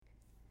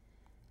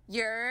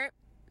You're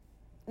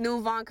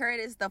new Von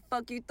Curtis. The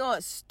fuck you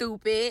thought,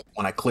 stupid?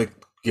 When I click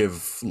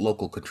give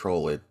local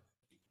control, it.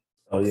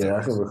 Oh yeah,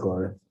 I can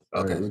record.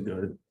 All Okay, right, we're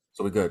good.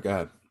 So we're good. Go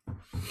ahead.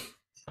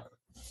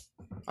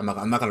 I'm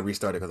not gonna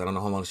restart it because I don't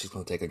know how long she's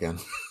gonna take again.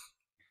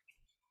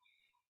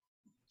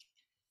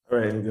 All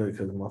right, I'm good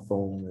because my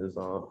phone is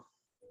I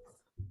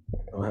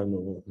don't have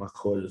no. My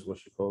cord is what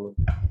you call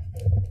it.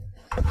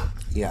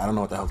 Yeah, I don't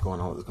know what the hell's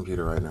going on with the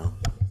computer right now.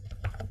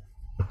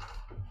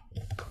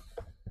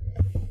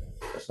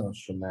 That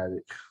sounds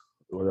traumatic.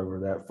 Whatever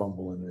that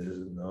fumbling is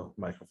in the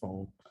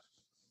microphone.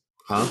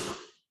 Huh?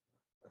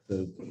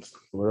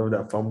 Whatever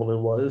that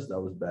fumbling was, that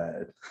was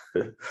bad.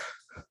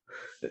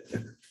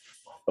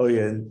 Oh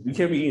yeah, you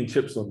can't be eating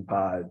chips on the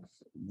pod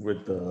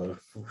with the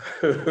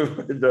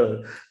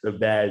the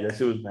bag. That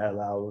shit was mad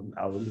loud when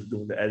I was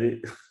doing the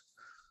edit.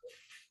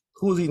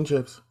 Who's eating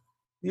chips?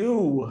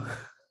 You.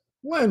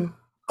 When?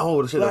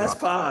 Oh, the shit. Last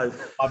pod.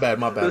 My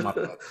bad. I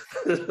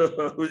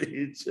was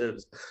eating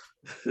chips.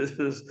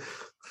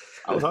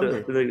 I was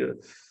hungry.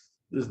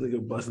 This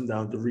nigga busting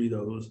down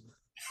Doritos.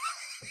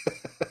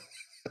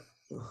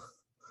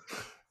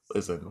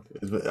 Listen,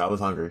 I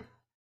was hungry.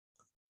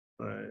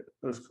 All right,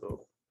 let's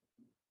go.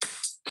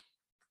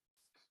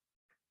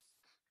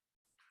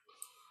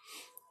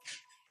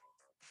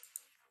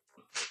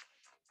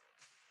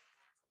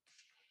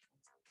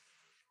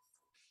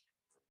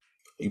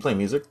 You play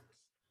music?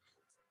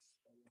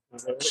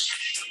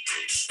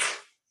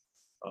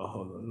 Oh,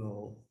 hold on,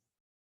 no.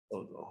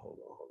 Hold on.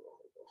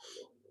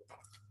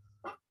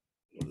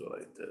 We'll go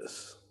like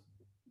this.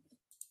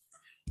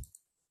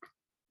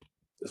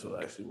 This will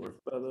actually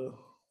work better.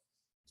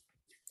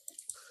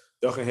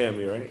 Y'all can hear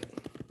me, right?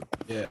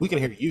 Yeah. We can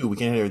hear you. We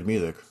can't hear the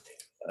music.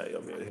 All right,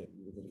 y'all can hear me.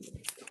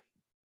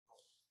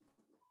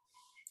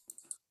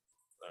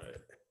 All right.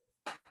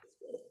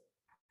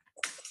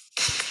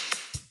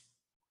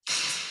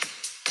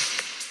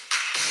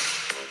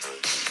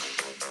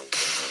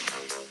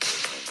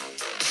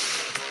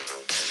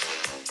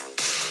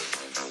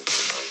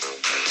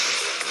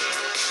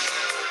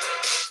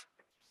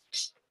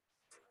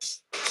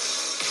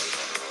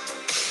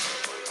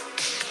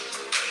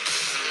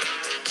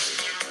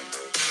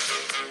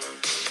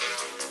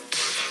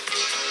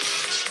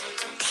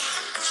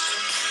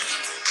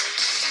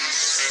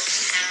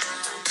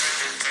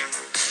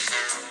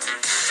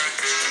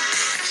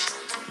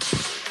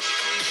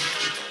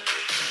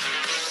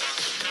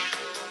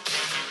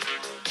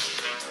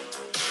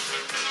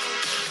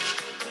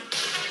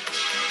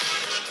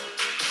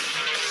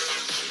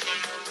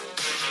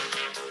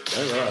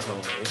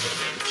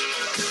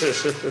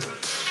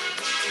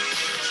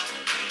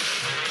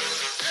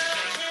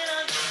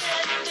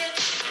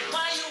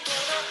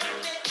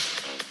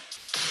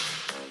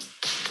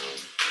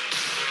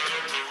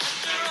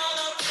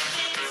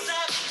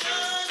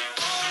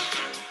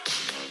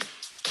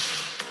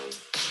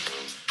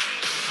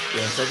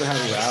 Yeah, something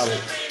happened with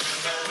Alex.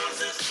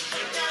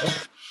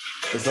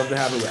 There's something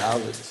happened with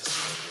Alex.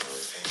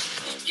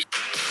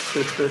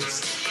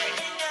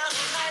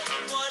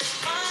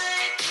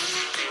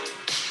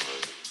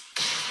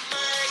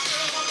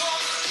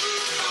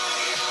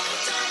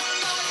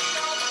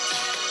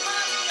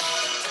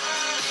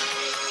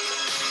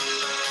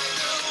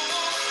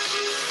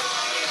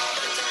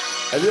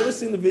 Have you ever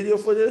seen the video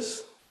for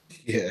this?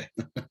 Yeah.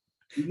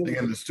 They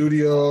in the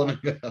studio.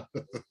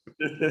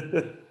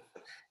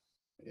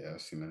 Yeah,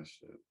 I've seen that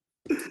shit.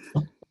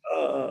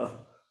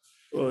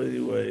 Well,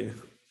 anyway,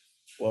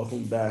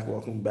 welcome back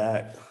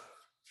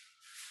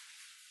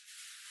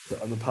to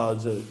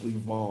Unapologetically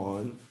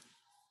Vaughn.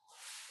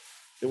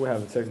 They were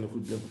having technical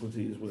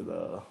difficulties with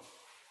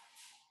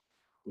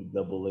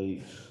Double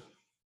H.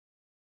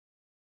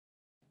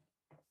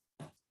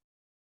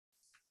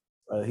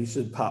 He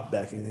should pop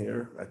back in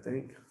here, I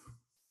think.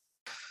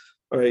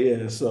 All right,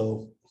 yeah.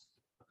 So,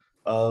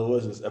 what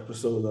is this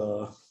episode?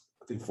 I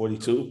think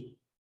 42.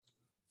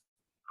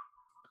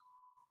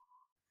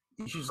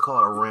 You should just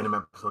call it a random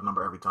episode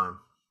number every time.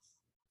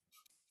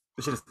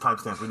 This shit is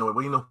timestamps. We know it.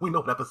 We know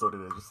what episode it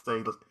is. Just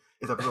say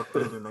it's episode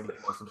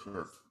 394 some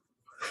shit.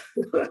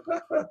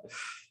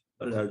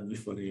 That'd be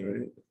funny,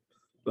 right?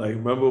 Like,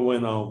 remember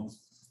when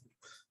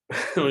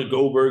when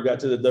Goldberg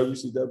got to the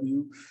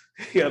WCW,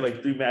 he had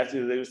like 3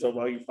 matches. They were talking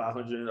about he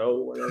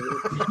 500-0, whatever.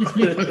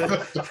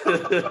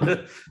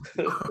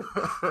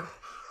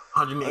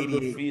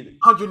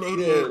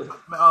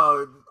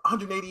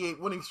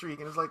 188 winning streak,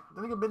 and it's like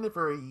the nigga been there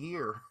for a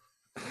year.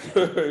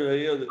 Come on,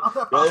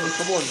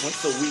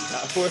 once a week,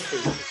 not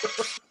working.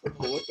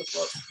 What the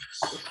fuck?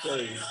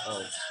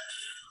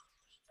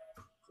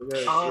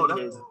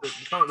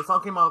 The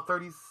song came out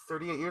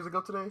 38 years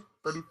ago today?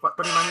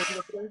 39 years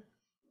ago today?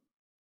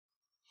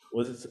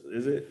 Is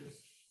it?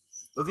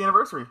 It was the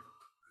anniversary.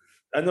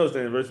 I know it's the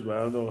anniversary, but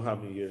I don't know how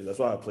many years. That's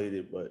why I played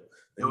it, but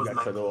then it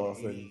got cut off,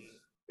 and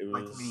it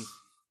was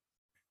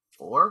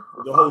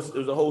 1984. It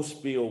was a whole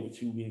spiel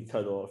with you being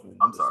cut off. And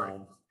I'm sorry.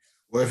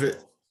 Well, if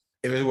it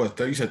was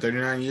 30, you said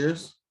 39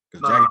 years?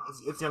 No,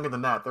 it's younger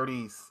than that.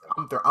 30s.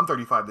 I'm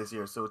 35 this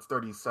year, so it's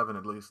 37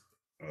 at least.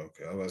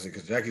 Okay, I was gonna say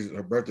because Jackie's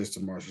her birthday's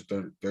tomorrow. She's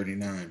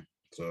 39,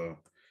 so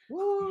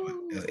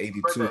Woo! that's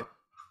 82. Birthday.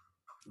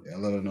 Yeah, I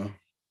let her know.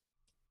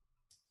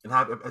 And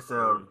it's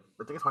I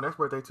think it's my next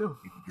birthday too.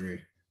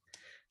 83.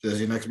 Is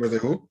your next birthday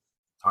who?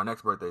 It's our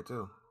next birthday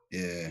too.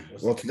 Yeah.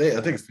 Well, today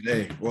I think it's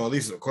today. Well, at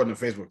least according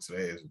to Facebook,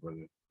 today is her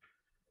birthday.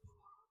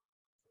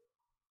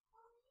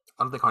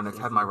 I don't think our next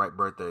had my right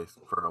birthdays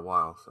for a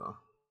while, so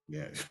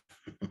Yeah.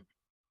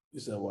 You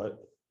said what?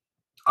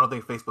 I don't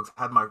think Facebook's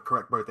had my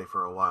correct birthday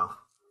for a while.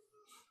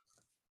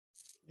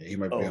 Yeah, he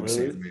might be Oh, on the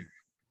same really? page.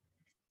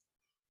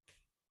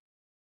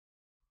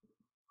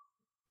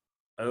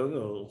 I don't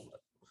know.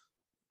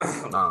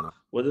 I don't know.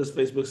 What does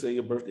Facebook say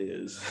your birthday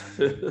is?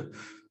 I'm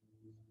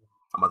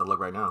about to look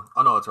right now.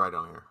 Oh no, it's right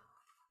down here.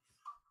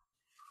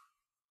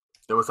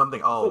 There was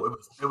something. Oh, it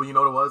was. You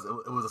know what it was?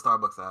 It was a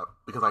Starbucks app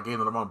because I gave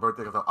them the wrong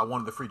birthday because I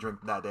wanted the free drink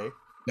that day.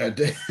 That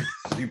day,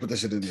 you put that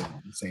shit in the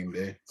same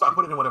day. So I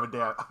put it in whatever day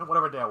I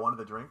wanted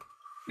the drink.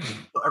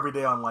 So every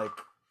day on like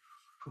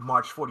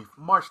March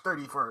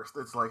 31st,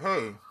 it's like,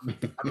 hey,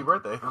 happy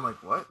birthday. I'm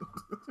like, what?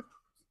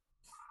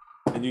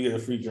 And you get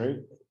a free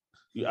drink?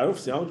 I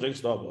don't drink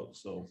Starbucks,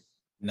 so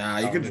Nah, I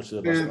you don't could know just. shit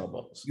about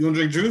Starbucks. You don't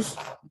drink juice?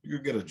 You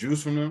could get a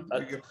juice from them.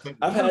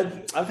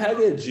 I've had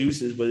their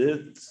juices, but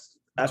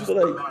I Just feel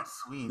like mad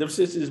sweet. them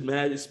shits is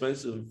mad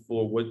expensive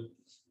for what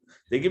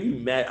they give you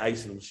mad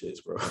ice in them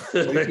shits, bro.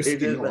 Well, Like,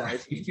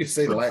 you can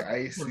say light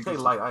ice. You You can say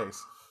can light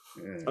ice.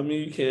 Yeah. I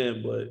mean, you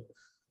can, but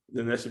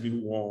then that should be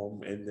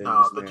warm and then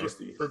No, it's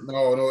nasty.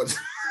 No, it's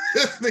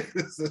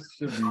this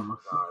should be. Oh my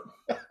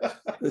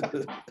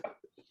God.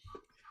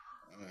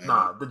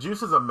 Nah, the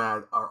juices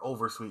are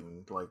over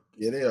sweetened. Like,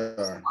 Yeah, they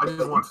are. I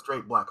just want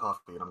straight black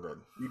coffee and I'm good.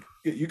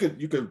 You could.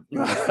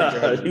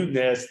 You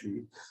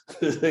nasty.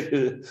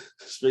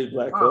 Straight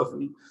black Wow.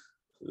 coffee.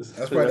 That's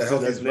probably the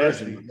healthiest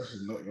nasty.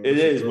 version. It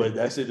is, but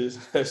that shit is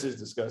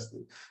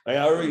disgusting. Like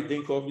I already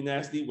think coffee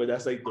nasty, but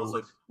that's like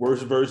the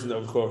worst version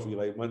of coffee.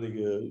 Like my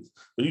nigga,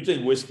 but you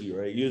drink whiskey,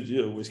 right?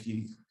 You're a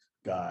whiskey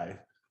guy.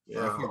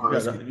 Yeah,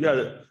 You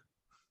gotta,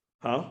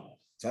 huh?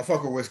 So I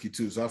fuck with whiskey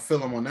too. So I feel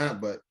them on that,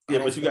 but Yeah,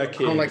 but you got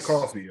kids. I don't like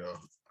coffee, yo.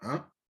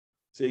 Huh?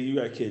 See, you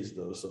got kids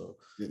though, so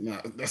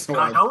Nah, that's And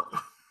not. I don't.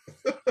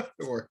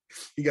 Or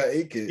he got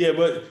 8 kids. yeah,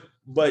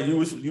 but you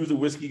was a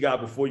whiskey guy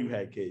before you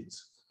had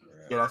kids.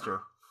 Yeah, that's true.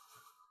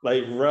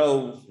 Like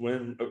Rel,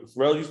 when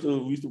Rel we used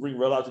to bring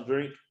Rel out to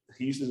drink,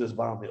 he used to just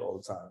vomit all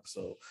the time.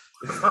 So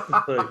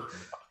like,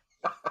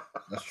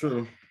 That's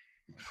true.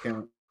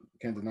 Can't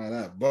deny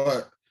that.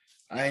 But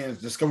I ain't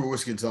discovered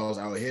whiskey until I was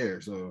out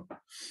here. So,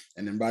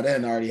 and then by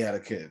then I already had a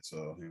kid.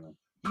 So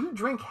You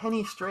drink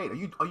Henny straight.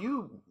 Are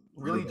you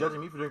really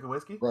judging me for drinking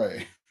whiskey?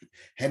 Right.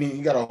 Henny,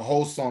 you got a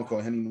whole song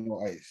called Henny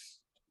No Ice.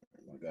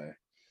 Oh my God.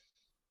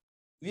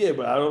 yeah,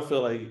 but I don't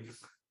feel like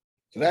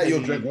So that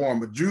you'll drink warm,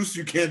 but juice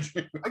you can't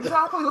drink.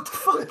 Exactly. What the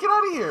fuck? Get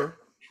out of here.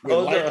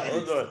 hold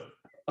on.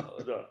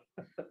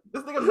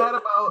 This nigga's mad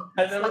about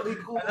I never slightly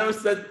cool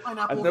said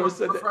pineapple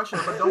that. refresher,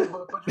 but don't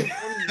but drink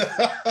Henny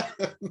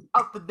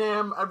out the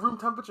damn at room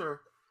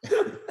temperature.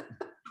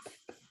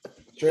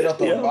 Straight out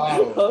the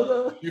bottle. Hold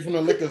on. You from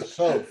the liquor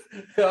shelf.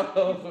 I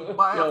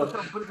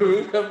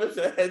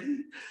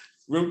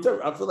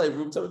feel like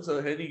room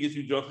temperature Henny gets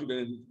you drunker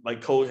than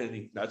like cold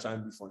Henny. Not trying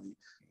to be funny,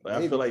 but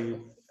I feel like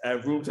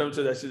at room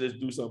temperature that should just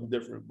do something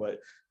different. But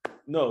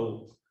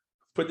no,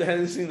 put the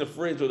Hennessy in the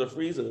fridge or the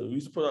freezer. We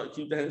used to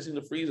keep the Hennessy in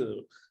the freezer,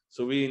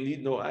 so we didn't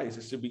need no ice.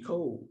 It should be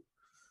cold.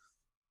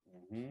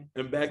 Mm-hmm.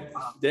 And back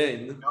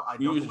then,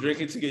 we was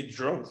drinking to get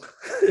drunk.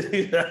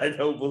 I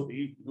don't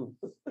believe you.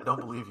 I don't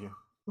believe you.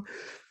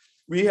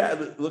 We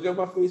had look at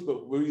my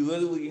Facebook where we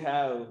literally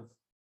have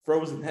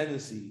frozen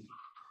Hennessy.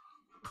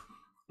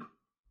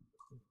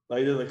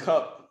 Like there's a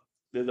cup,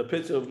 there's a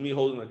picture of me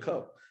holding a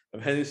cup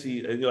of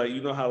Hennessy, and you're like,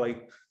 you know how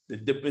like the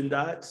Dippin'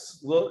 Dots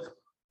look?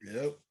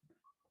 Yep.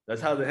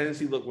 That's how the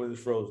Hennessy look when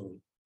it's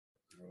frozen.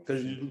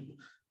 Because you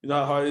know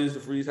how hard it is to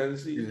freeze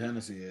Hennessy?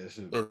 Hennessy, yeah. It's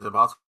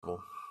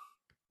impossible.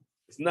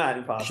 It's not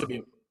It impossible. should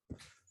be.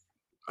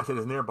 I said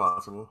it's near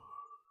impossible.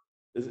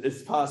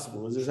 It's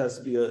possible. It just has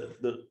to be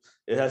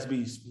it has to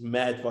be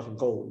mad fucking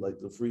cold, like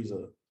the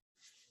freezer.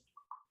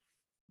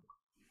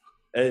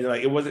 And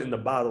like it wasn't in the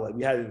bottle, like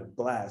we had it in a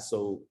glass.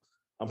 So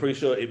I'm pretty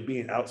sure it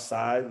being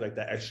outside, like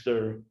the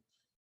extra,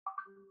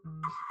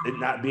 it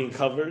not being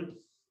covered.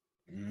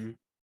 Mm-hmm.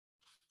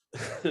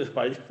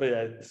 Why you play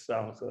that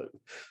sound cut?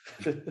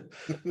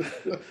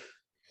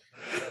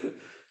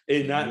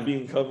 It not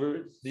being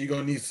covered. You're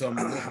gonna need some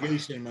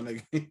litigation, my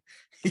nigga.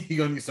 You're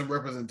gonna need some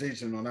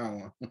representation on that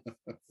one.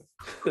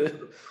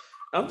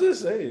 I'm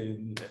just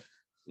saying.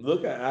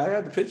 Look, I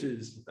have the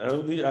pictures. I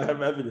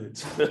have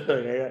evidence. We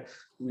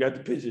got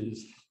the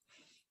pictures.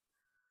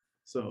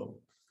 So,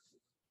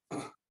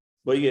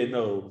 but yeah,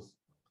 no,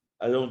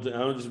 I don't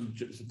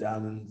just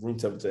down in room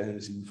temperature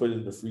Hennessy. We put it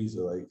in the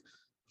freezer, like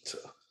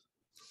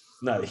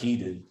not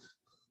heated.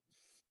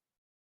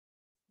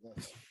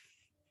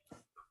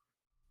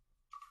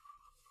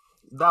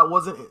 That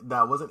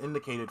wasn't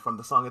indicated from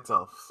the song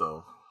itself,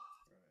 so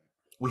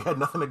we had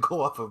nothing to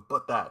go off of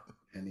but that.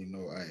 Henny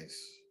No Ice.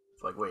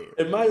 It's like, wait.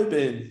 It might have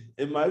been.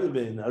 It might have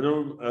been. I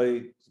don't.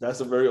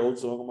 That's a very old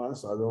song of mine,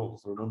 so I don't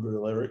remember the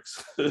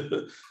lyrics.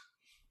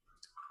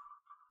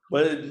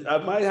 But I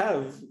might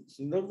have.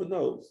 You never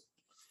know.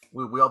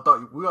 We all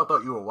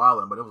thought you were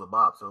wilding, but it was a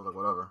bop, so it was like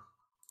whatever.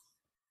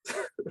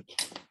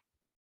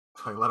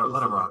 Like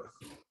let him rock.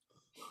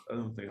 I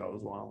don't think I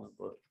was wilding,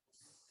 but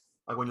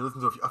like when you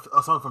listen to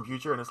a song from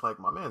Future and it's like,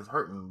 my man's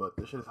hurting, but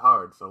this shit is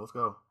hard, so let's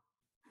go.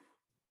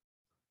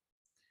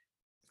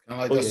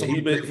 Kind of like oh, that yeah,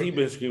 song. he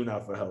been screaming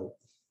out for help.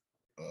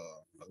 I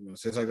was gonna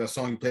say it's like that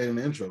song you played in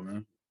the intro,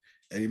 man.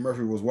 Eddie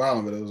Murphy was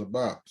wilding, but it was a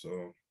bop.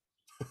 So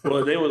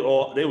Well, they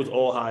was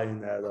all high in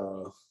that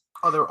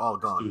Oh, they were all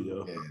gone.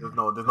 studio. yeah, There's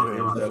no getting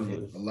around that.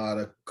 definitely- a lot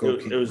of It,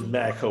 cocaine. it was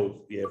mad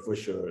coke, yeah, for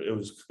sure. It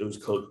was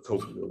coke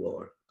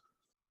galore,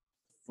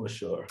 for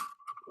sure.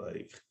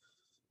 Like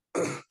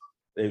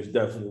they was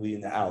definitely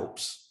in the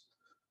Alps,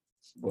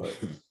 but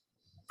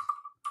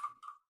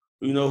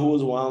you know who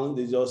was wilding?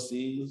 Did y'all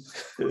see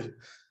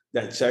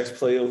that chess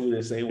player who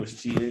they saying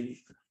was cheating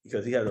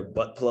because he had a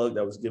butt plug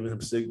that was giving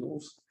him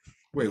signals?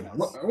 Wait,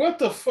 what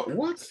the fuck?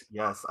 What?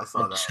 Yes, I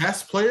saw A that.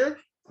 chess player?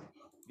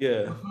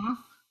 Yeah, Mhm.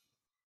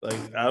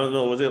 like I don't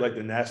know, was it like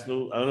the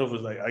national? I don't know if it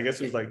was like I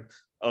guess it was like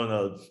on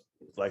a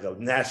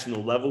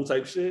national level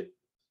type shit.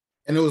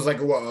 And it was like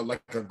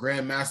like a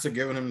grandmaster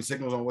giving him the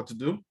signals on what to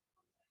do?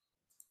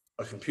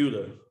 A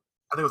computer.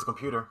 I think it was a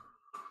computer.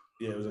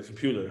 Yeah, it was a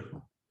computer.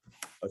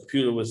 A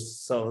computer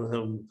was telling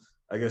him,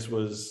 I guess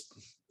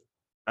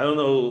I don't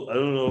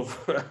know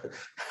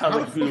how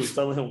the computer was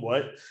telling him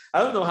what. I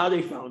don't know how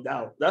they found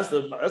out. That's my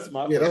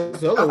Yeah, question. that's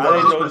the other I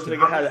didn't one. know this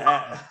nigga had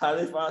how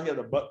they found he had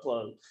a butt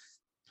plug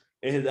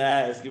in his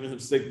ass giving him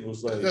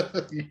signals like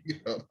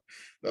Yeah,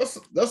 that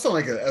sounds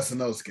like an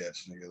SNL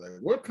sketch, nigga. Like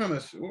what kind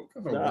of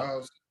Nah.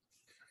 wild?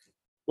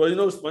 well, you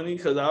know what's funny?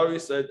 Because I already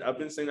said I've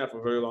been saying that for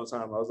a very long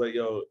time. I was like,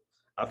 yo,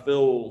 I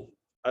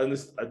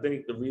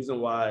think the reason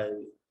why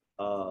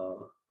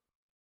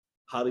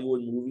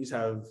Hollywood movies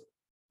have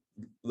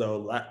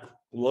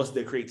lost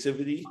their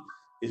creativity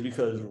is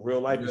because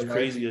real life is Real life.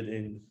 crazier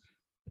than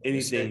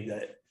anything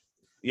like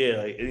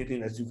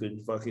anything that you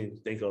could fucking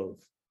think of.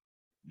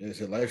 Yeah,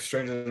 it's a life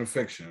stranger than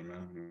fiction,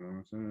 man. You know what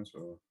I'm saying?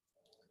 So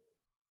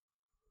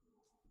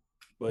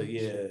But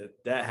yeah,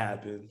 that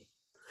happened.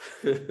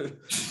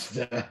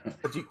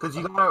 Because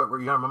you gotta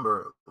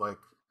remember, like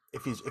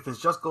if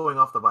it's just going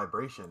off the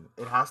vibration,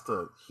 he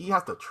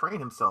has to train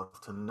himself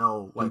to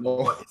know like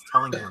what it's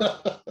telling him.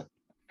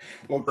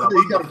 Well, So that you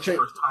wasn't gotta the train.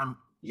 first time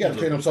You gotta he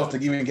train did himself that.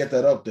 to even get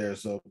that up there.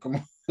 So come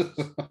on,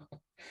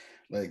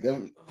 like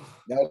that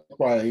was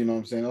probably, you know what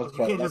I'm saying.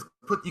 That was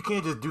You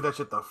can't just do that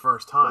shit the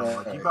first time.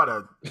 Like you Right.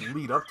 gotta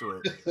lead up to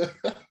it.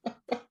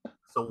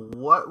 So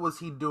what was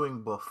he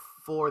doing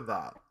before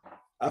that?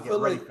 I get feel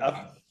ready like for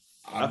that?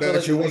 I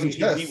bet you the wasn't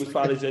nigga he chess. was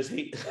probably just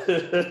hate.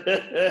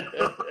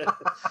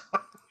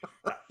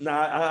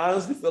 Nah, I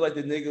honestly feel like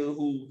the nigga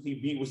who he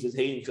beat was just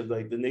hating because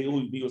like the nigga who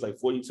he beat was like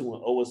 42-0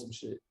 or some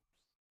shit.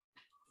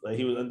 Like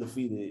he was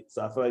undefeated.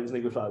 So I feel like this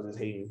nigga was probably just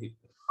hating.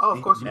 Oh,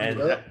 of course he And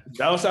did. that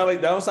don't sound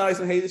like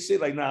some hated shit.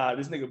 Like, nah,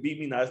 this nigga beat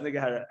me. Nah, this nigga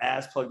had an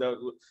ass plug that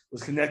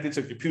was connected to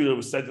a computer,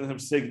 was sending him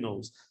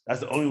signals. That's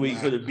the only way he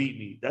could have beat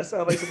me. That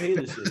sounds like some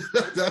hated shit.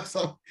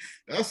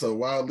 That's a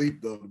wild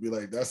leap though, to be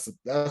like that's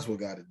what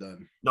got it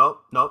done.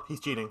 Nope, he's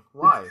cheating.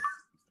 Why?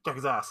 Check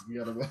his ass.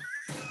 You gotta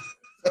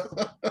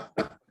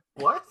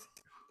What?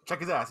 Check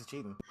his ass. He's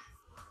cheating.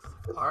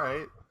 All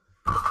right.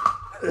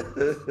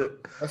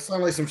 that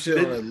sounds like some shit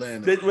on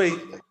Atlanta. Wait,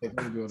 Like, what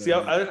are you doing see,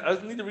 there?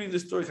 I need to read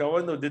this story because I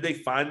want to know, did they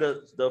find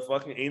the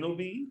fucking anal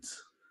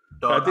beads?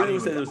 Dog, I think didn't it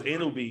said even- it was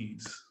anal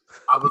beads.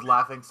 I was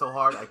laughing so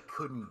hard I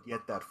couldn't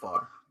get that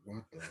far.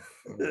 What the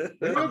fuck?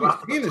 Where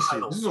y'all be seeing this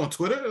shit? This is on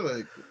Twitter?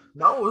 Like,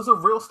 No, it was a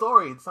real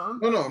story, son.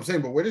 no, I'm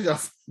saying, but where did y'all?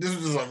 This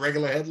was just a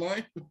regular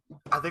headline.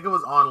 I think it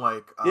was on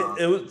like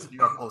It was New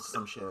York Post or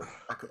some shit.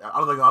 I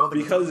don't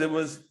think because it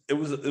was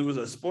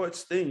a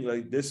sports thing.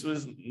 Like this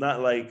was not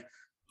like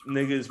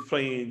niggas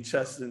playing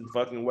chess in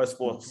fucking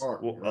Westport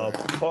Park,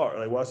 Park,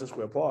 like Washington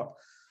Square Park.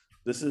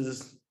 This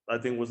is, I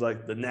think, was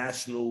like the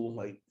national,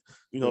 like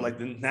like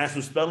the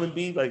national spelling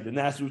bee, like the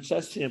national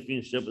chess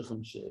championship or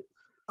some shit.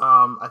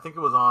 I think it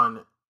was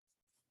on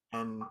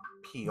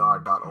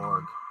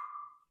npr.org.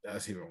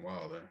 That's even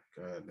wilder.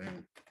 God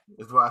damn.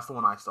 That's the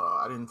one I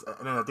saw. And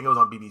then I think it was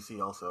on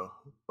BBC also,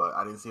 but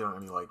I didn't see it on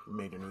any like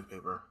major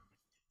newspaper.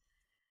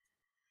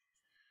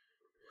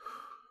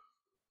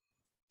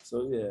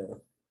 So yeah,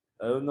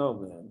 I don't know,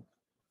 man.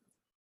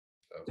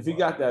 That's If he wild.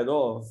 got that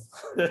off,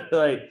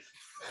 like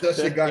That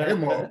shit got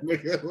him off.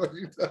 Nigga. What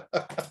you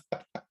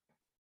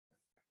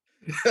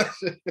That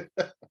shit-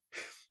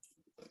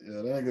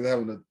 Yeah, that nigga's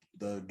having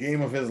the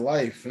game of his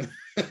life.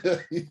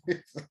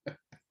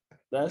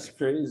 that's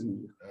crazy.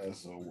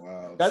 That's so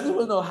wild. I just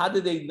want to know, how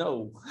did they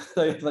know?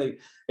 like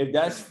if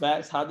that's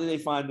facts, how did they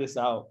find this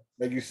out?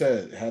 Like you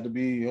said, it had to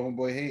be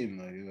homeboy Hayden,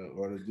 like,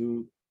 or the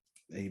dude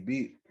that he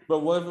beat. But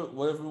what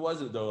if it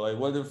wasn't though? Like,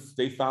 what if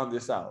they found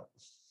this out?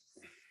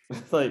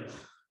 Like,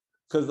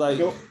 because like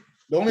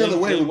The only other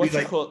way would be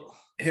like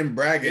him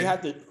bragging. They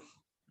have to. You know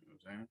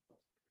what I'm saying?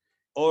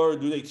 or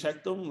do they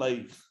check them?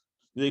 Like,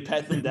 do they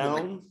pat them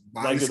down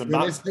like in the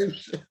Body box? slam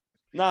shit.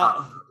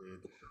 Nah,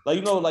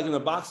 like like in a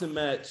boxing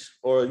match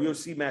or a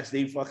UFC match,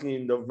 they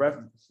fucking the ref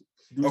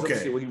do some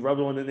shit where he rub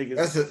it on the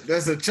niggas.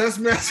 That's a chess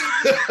match.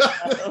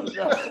 I don't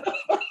know.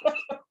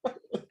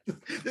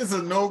 It's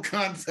a no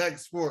contact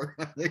sport.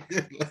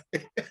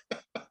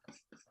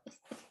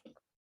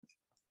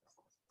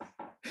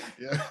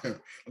 Yeah, let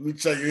me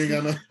check. You ain't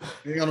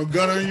got no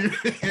gun on you.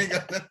 You ain't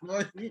got that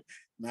on you.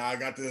 Nah, I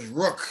got this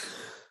rook.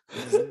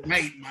 This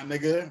knight, my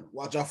nigga.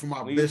 Watch out for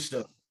my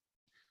bishop.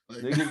 Like,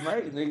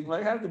 niggas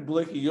might have to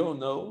blicky. You don't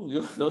know.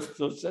 Those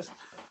chess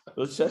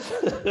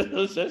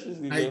is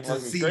Knight to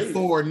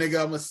C4,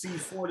 nigga. I'm a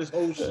C4 this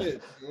whole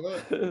shit.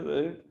 What?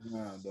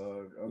 Nah,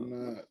 dog. I'm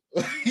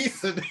not. He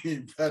said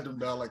he pat him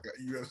down like a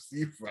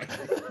UFC fight.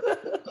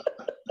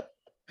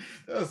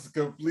 That's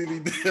completely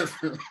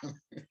different.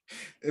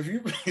 If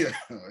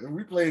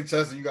we playing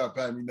chess and you got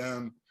to pat me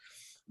down,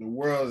 the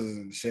world is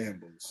in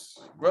shambles.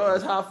 Bro,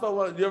 that's how I felt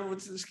when you ever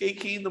went to the Skate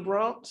Key in the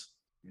Bronx?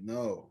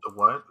 The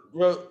what?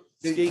 Bro,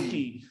 Skate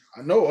Key.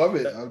 I know of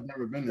it. I've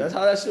never been there. That's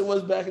how that shit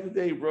was back in the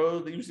day, bro.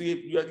 They used to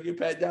you had to get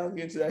pat down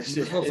against that shit.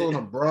 It's also in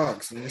the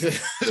Bronx.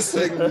 It's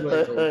like,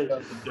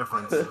 the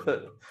difference.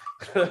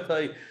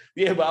 Like,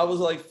 yeah, but I was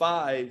like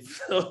 5,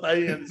 so I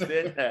didn't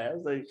understand that. I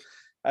was like,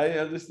 I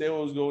didn't understand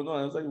what was going on.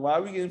 I was like, why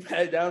are we getting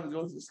pat down to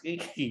go to the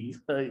Skate Key?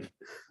 Like,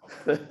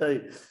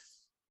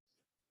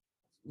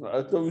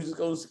 I thought we just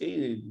go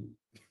skating.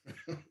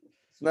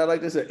 It's not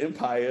like there's an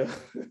empire.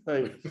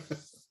 Like,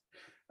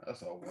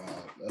 that's a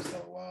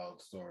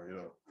wild story,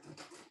 though.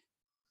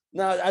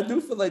 Now I do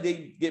feel like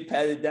they get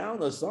patted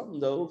down or something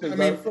though, because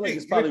I feel like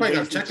it's probably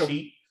ways to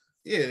cheat.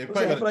 Yeah,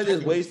 I feel like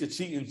there's ways to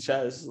cheat in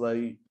chess.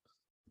 Like,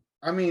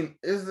 I mean,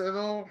 is there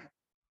though?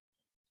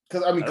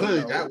 Because I mean,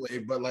 clearly that way,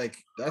 but like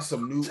that's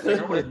some new. Like,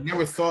 I would have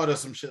never thought of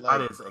some shit like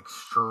that. Is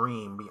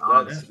extreme, be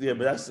honest.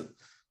 But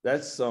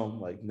that's some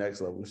like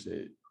next level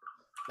shit.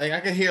 Like I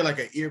could hear like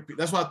an earpiece.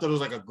 That's why I thought it was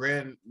like a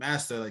grand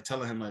master, like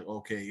telling him like,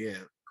 okay, yeah,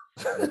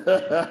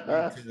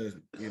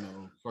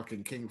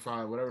 fucking King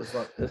 5, whatever the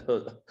fuck.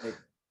 Like,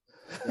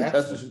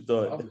 that's what you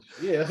thought.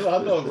 Yeah, that's what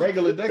I thought.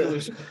 Regular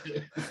shit.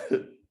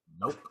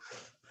 Nope.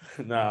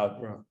 Nah,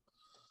 bro.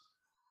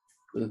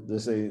 They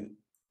say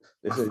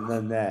none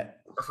of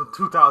that. That's from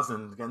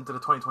 2000, getting to the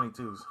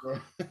 2022s.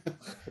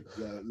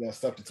 Yeah,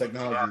 stop the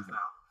technology.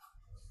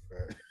 Now.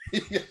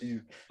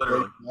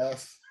 Literally.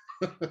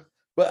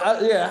 But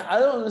I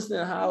don't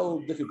understand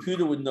how the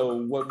computer would know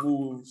what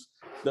moves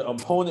the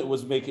opponent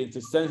was making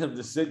to send him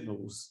the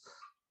signals.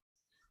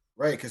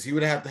 Right, because he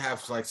would have to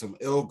have like some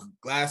ill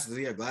glasses.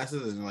 He had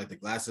glasses, and like the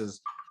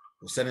glasses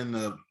were sending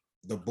the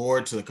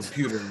board to the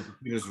computer, and the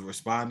computers were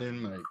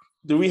responding. Like,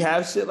 do we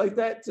have shit like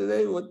that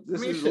today? What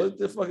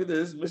the fuck is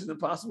this? Mission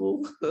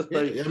Impossible?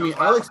 Like, I mean,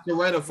 Alex can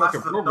write a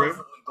fucking program.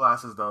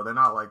 Glasses though, they're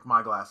not like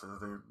my glasses.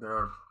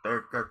 They're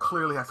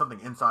clearly have something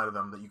inside of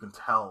them that you can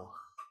tell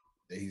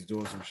that he's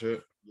doing some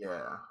shit.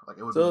 Yeah, like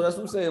it would. So that's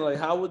what I'm saying. Like,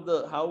 how would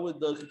the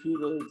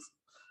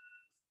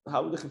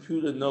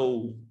computer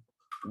know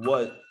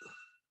what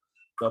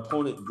the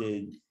opponent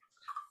did?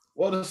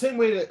 Well, the same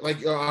way that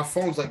like our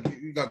phones, like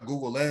you got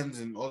Google Lens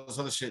and all this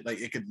other shit, like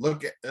it could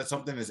look at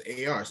something as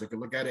AR, so it could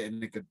look at it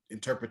and it could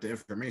interpret the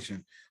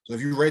information. So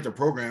if you write the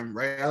program,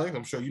 right, Alex,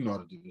 I'm sure you know how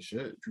to do this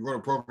shit. If you wrote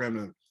a program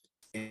to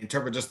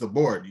interpret just the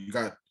board, you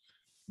got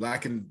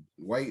black and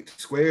white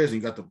squares,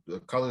 and you got the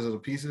colors of the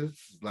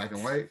pieces, black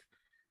and white.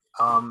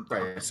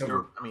 Right.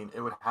 I mean,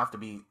 it would have to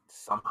be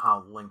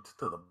somehow linked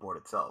to the board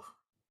itself,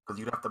 because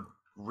you'd have to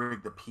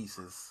rig the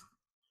pieces.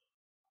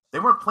 They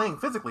weren't playing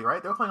physically,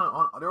 right? They were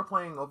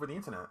playing over the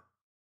internet.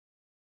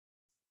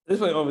 They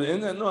playing over the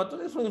internet? No, I thought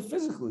they were playing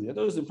physically. I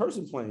thought it was in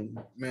person playing.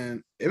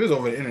 Man, it was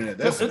over the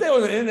internet. If they were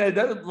on the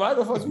internet, why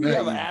the fuck do we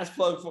have an ass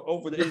plug for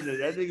over the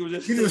internet? I think it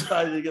was just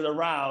trying to get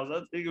aroused.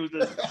 I think it was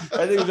just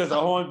a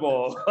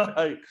hornball.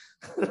 Like,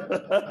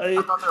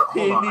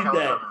 he didn't need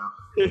that.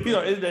 You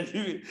know, internet.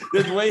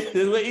 There's way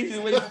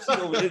easier way to cheat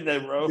over the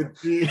internet, bro.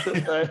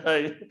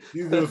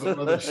 You do some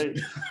other shit.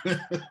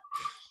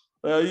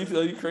 Are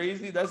you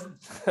crazy? That's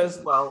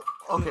well,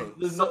 okay.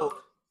 So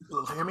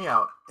hear me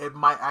out. It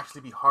might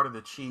actually be harder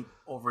to cheat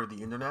over the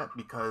internet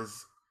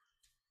because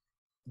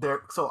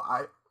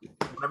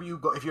whenever you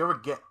go, if you ever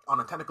get on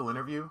a technical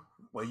interview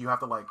where you have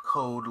to like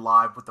code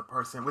live with the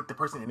person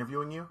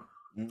interviewing you,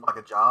 like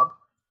a job,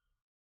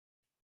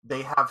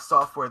 they have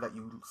software that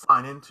you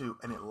sign into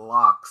and it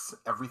locks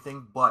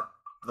everything but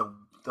the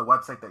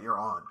website that you're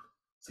on,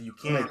 so you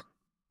can't.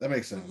 That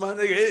makes sense. My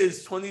nigga, it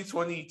is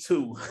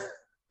 2022.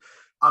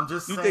 I'm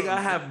just saying. You think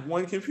I have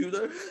one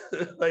computer,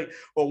 like,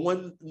 or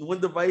one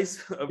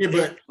device? Yeah,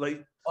 but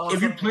like, if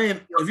you're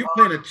playing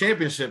a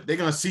championship, they're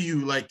gonna see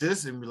you like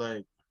this and be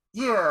like,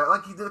 yeah,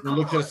 like you did.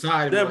 Look to the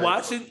side. They're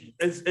watching.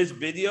 It's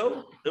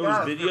video. It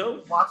was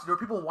video. There were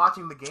people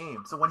watching the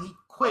game. So when he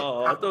quit,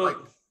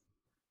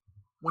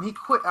 when he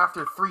quit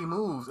after 3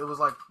 moves, it was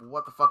like,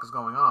 what the fuck is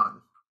going on?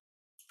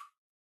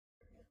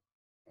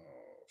 Oh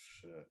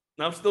shit.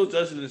 I'm still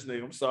judging this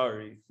nigga. I'm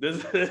sorry.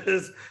 There's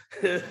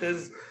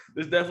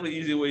definitely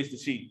easier ways to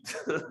cheat.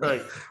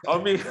 Like, I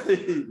mean,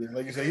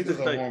 like you said, he's just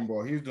a like,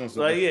 hornball. He's doing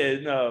something. like, yeah,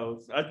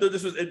 no. I thought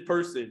this was in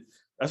person.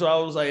 That's why I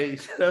was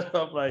like,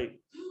 I'm like,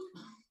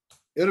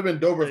 it would have been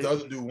doper if the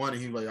other dude won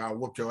and he was like, I'll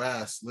whoop your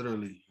ass,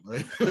 literally.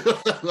 Like,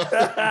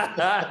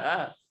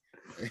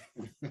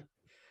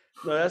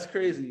 no, that's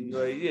crazy.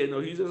 Like, yeah, no,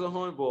 he's just a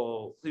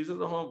hornball. He's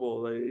just a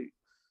hornball. Like,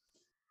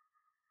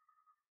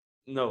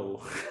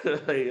 no.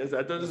 Like,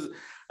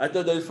 I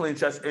thought they was playing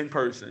chess in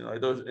person.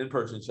 Like, those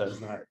in-person chess,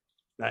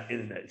 not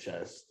internet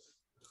chess.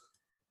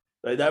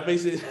 Like, that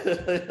makes it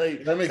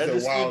like that makes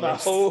it wild. My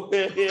whole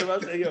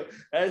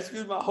that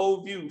screws my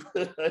whole view.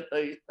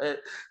 Like,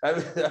 I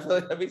feel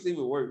like that makes it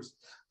even worse.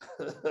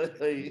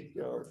 Like,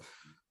 yo,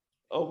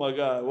 oh my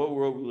God, what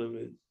world we live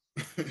in?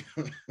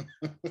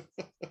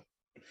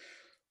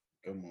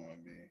 Come on,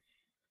 man.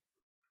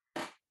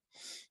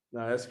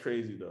 Nah, that's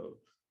crazy though.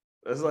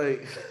 That's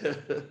like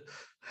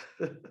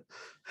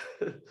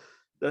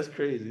that's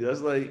crazy.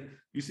 That's like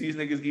you see these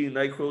niggas eating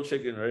NyQuil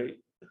chicken, right?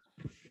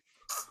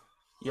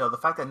 Yo, the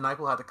fact that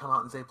NyQuil had to come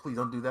out and say, please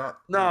don't do that.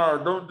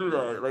 No, don't do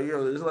that. Like,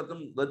 yo, just let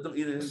them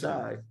eat it and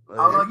die. Like,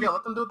 I was like, yo,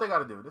 let them do what they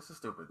gotta do. This is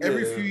stupid.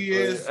 Every few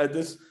years, like, at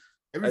this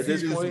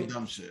point, some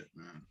dumb shit,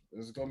 man.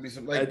 There's gonna be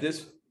some like at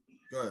this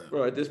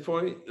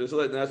point, just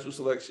let natural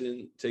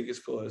selection take its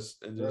course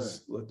and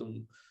just let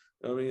them.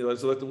 I mean,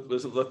 let's let them.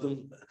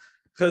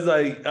 Because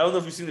like I don't know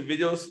if you've seen the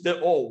videos, they're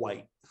all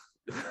white,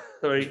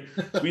 right?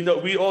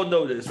 We all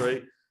know this,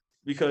 right?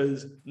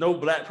 Because no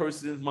black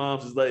person's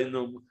moms is letting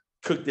them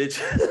cook their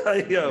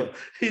like, yo,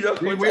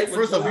 wait,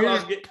 first of all,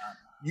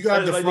 you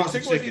got the like,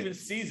 chicken wasn't even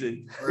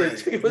seasoned. Right. The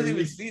chicken wasn't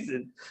even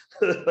seasoned.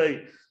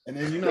 Like, and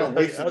then you're not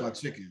wasting my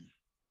chicken.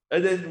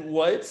 And then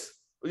what?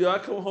 Yo, I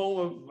come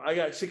home and I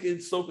got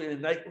chicken soaked in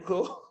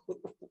NyQuil.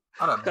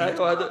 I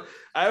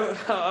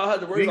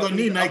had to worry. You ain't gonna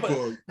need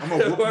NyQuil. I'm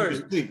gonna whoop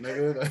you to sleep,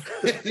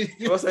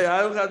 nigga. I say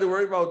I don't have to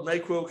worry about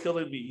NyQuil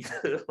killing me.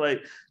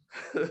 like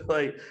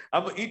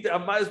I'm gonna eat. I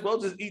might as well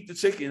just eat the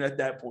chicken at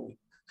that point.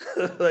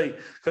 Like,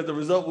 because the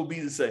result will be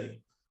the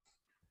same.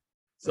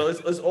 So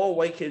it's all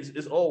white kids.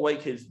 It's all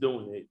white kids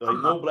doing it. Like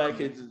no black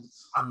kids.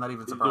 I'm not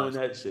even surprised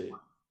doing that shit.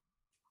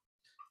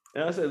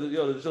 And I said,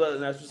 yo, just let the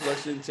natural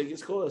selection take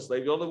its course.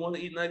 Like, y'all want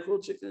to eat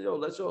NyQuil chicken? Yo,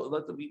 let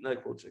them eat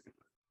NyQuil chicken.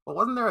 But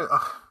wasn't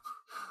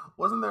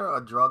there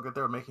a drug that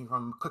they were making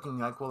from cooking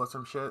NyQuil or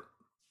some shit?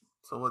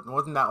 So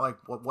wasn't that like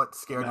what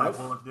scared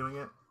NyQuil into doing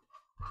it?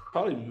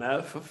 Probably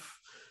meth.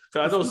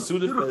 Cause I know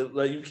Sudafed,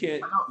 like you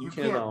can't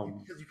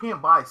because you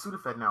can't buy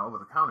Sudafed now over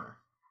the counter.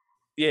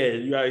 Yeah,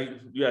 you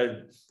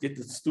gotta get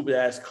the stupid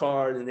ass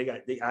card, and they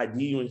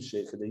ID you and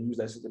shit because they use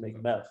that shit to make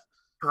meth.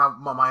 Because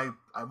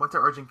I went to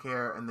urgent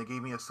care and they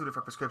gave me a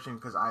Sudafed prescription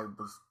because I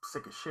was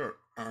sick as shit,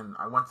 and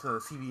I went to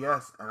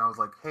CVS and I was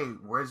like, hey,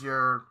 where's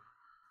your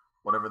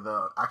whatever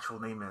the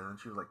actual name is? And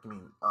she was like, you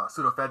mean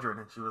pseudoephedrine?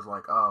 And she was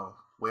like, oh,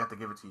 we have to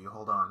give it to you.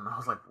 Hold on. And I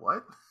was like,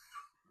 what?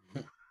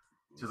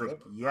 She was like,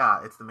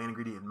 yeah, it's the main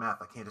ingredient in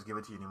meth. I can't just give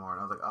it to you anymore. And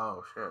I was like,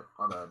 oh, shit,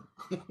 my bad.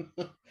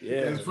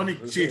 Yeah. And it's funny.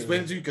 She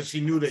explained to you because she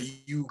knew that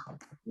you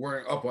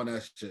weren't up on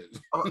that shit.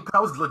 I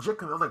was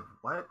legit. I was like,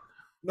 what?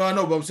 No, I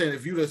know, but I'm saying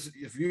if you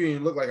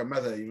didn't look like a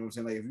meth head, you know what I'm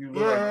saying? Like if you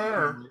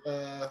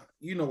look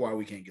you know why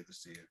we can't get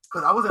this to you.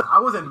 Because I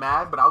wasn't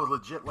mad, but I was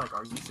legit like,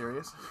 are you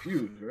serious?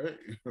 Confused, right?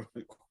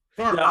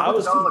 Damn, I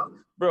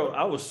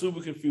was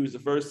super confused the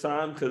first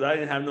time because I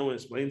didn't have no one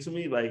explain to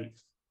me. Like,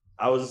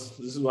 this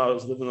is when I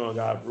was living on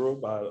God Brew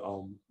by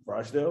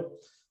Rochdale.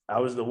 I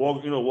was the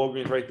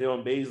Walgreens right there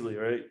on Baisley,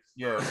 right?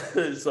 Yeah.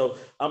 So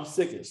I'm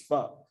sick as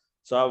fuck.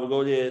 So I would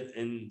go there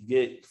and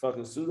get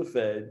fucking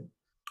Sudafed,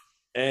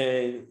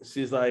 and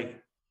she's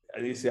like, I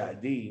need to see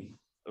ID.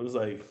 I was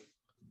like,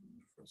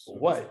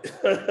 what?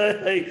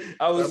 Like,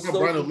 I was so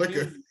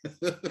liquor.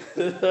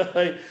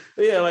 like,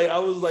 yeah, like I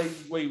was like,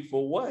 wait,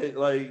 for what?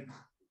 Like,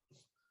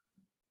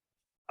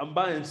 I'm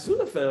buying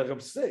Sudafed, like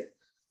I'm sick.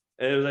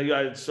 And it was like, you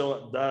gotta show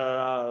up,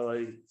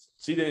 like,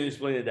 she didn't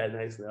explain it that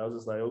nicely. I was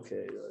just like,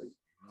 okay.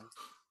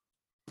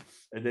 Like,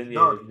 and then,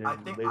 I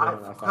think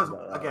because,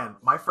 again,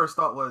 my first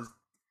thought was,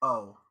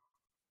 oh,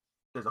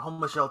 there's a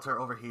homeless shelter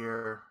over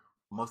here.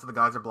 Most of the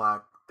guys are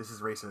black. This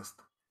is racist.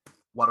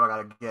 Why do I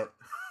gotta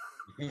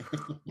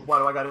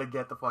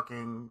get the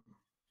fucking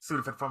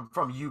Sudafed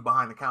from you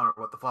behind the counter?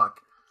 What the fuck?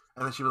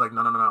 And then she was like,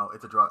 no,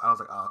 it's a drug. I was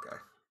like, oh, okay.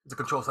 It's a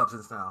controlled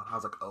substance now. I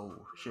was like,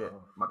 oh, shit,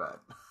 my bad.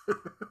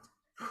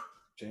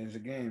 Change the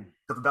game.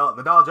 Because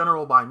the Dollar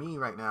General by me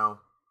right now,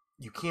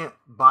 you can't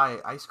buy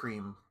ice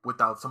cream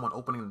without someone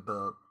opening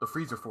the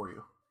freezer for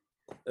you.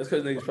 That's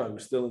because niggas probably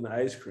was still in the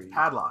ice cream.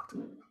 Padlocked.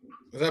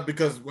 Was that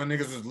because when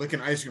niggas was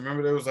licking ice cream?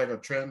 Remember there was like a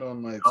trend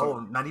on like. Oh,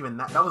 not even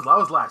that. That was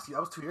last year.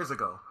 That was 2 years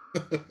ago.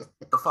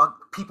 The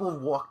fuck, people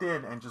walked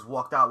in and just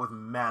walked out with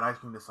mad ice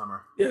cream this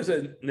summer. Yeah, I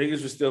said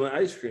niggas was still in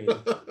ice cream.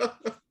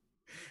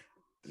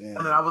 And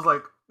then I was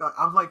like,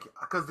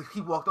 because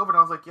he walked over and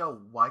I was like, yo,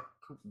 why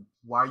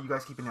are you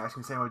guys keeping the ice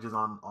cream sandwiches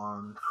on?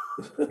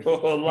 A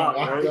lot,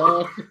 right?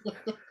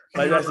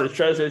 Like that's a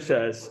treasure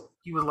chest.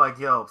 He was like,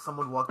 yo,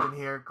 someone walked in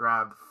here,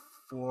 grabbed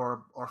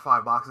 4 or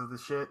 5 boxes of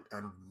this shit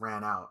and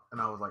ran out.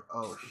 And I was like,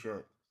 oh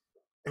shit.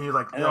 And he was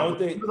like, And I yo, don't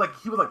think-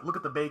 he was like, look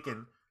at the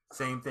bacon.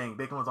 Same thing.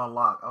 Bacon was on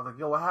lock. I was like,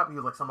 yo, what happened? He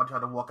was like, somebody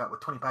tried to walk out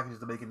with 20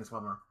 packages of bacon this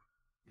summer.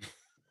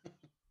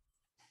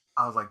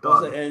 I was like,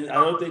 dog. And I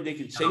don't think they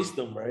can chase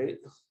them, right?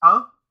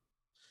 Huh?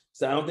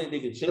 So I don't think they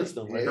can chase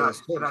them, right? Yeah.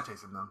 They're not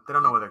chasing them. They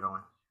don't know where they're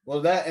going.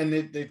 Well, that and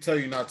they tell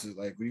you not to,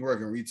 like when you work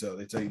in retail,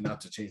 they tell you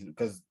not to chase them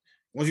because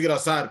once you get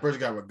outside, the person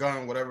got a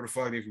gun, whatever the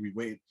fuck, they could be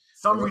waiting.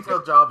 Some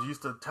retail jobs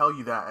used to tell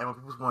you that, and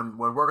when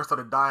workers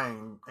started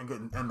dying and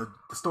the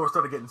store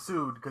started getting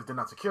sued because they're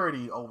not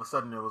security, all of a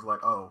sudden it was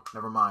like, oh,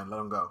 never mind, let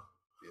them go.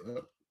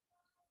 Yep.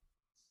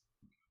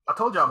 I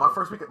told y'all I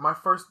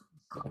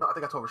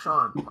think I told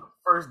Rashawn, my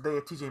first day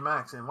at TJ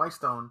Maxx in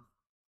Whitestone,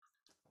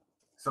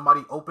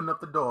 somebody opened up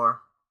the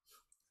door,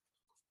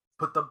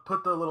 put the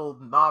little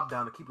knob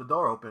down to keep the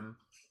door open,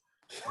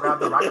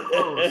 grabbed the rack of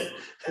clothes,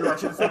 threw that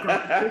shit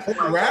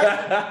in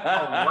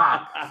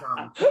rack,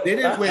 son. They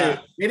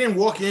didn't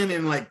walk in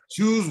and like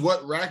choose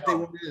what rack they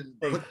wanted. And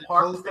They put the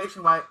parked the clothes.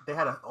 station wagon. They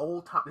had an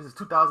old time. This is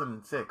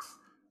 2006,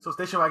 so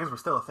station wagons were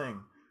still a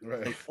thing.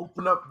 Right. They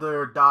opened up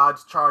their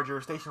Dodge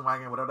Charger station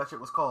wagon, whatever that shit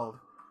was called.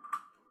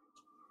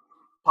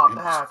 Popped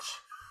the hatch,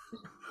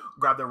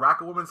 grabbed the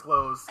rack of women's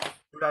clothes,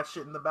 threw that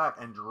shit in the back,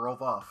 and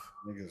drove off.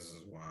 Niggas is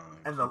wild.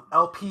 And the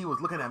LP was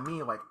looking at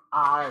me like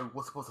I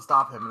was supposed to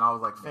stop him, and I was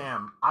like,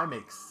 "Fam, I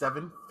make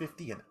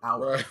 $7.50 an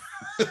hour.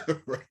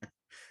 Right. Right.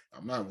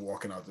 I'm not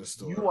walking out this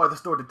store. You are the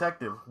store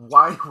detective.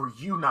 Why were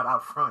you not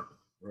out front?"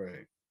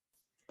 Right.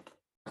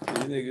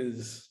 These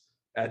niggas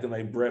acting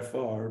like Brett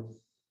Favre.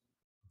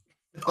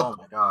 Oh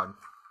my god,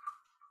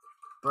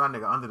 throw that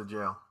nigga under the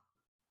jail.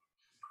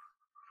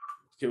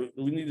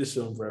 We need to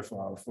show Brett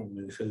Favre from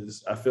this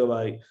because I feel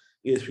like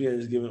ESPN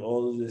is giving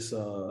all of this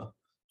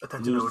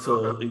Attention news to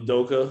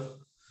Udoka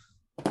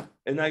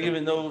and not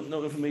giving no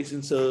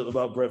information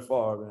about Brett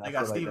Favre. And They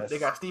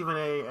got Stephen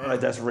A. And,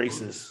 like that's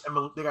racist.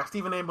 And they got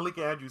Stephen A. and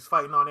Malika Andrews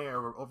fighting on air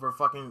over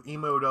fucking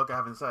Emo Udoka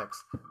having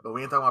sex. But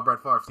we ain't talking about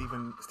Brett Favre.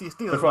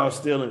 Brett Favre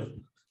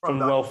stealing from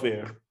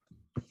welfare.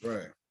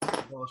 Right.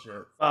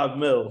 Bullshit. $5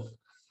 million.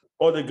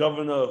 Or the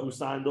governor who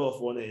signed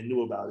off on it and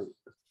knew about it.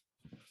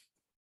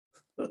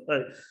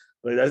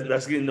 like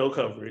that's getting no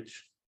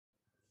coverage.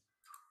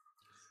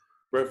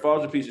 Brett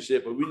Favre's a piece of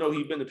shit, but we know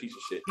he's been a piece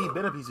of shit. He's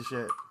been a piece of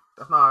shit.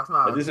 That's not.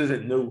 But this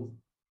isn't new.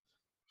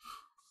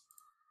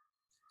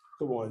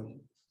 Come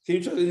on. Can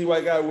you trust any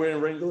white guy wearing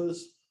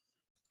Wranglers?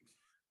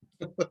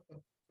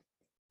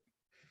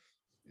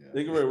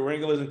 They can wear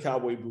Wranglers and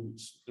cowboy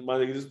boots. My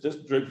nigga,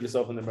 just drape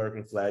yourself an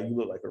American flag. You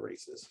look like a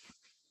racist.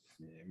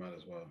 Yeah, you might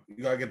as well.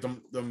 You gotta get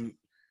them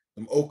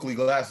Oakley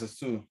glasses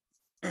too.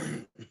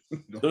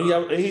 Don't he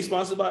have? Is he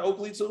sponsored by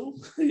Oakley too?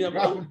 I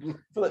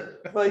feel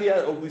like he had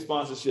Oakley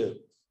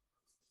sponsorship.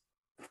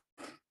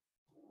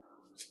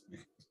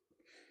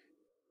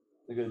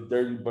 Like a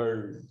dirty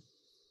bird.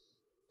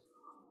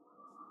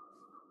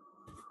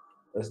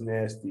 That's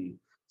nasty.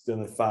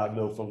 Stealing $5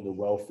 million from the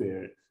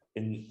welfare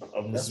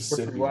of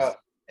Mississippi. Wild.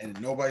 And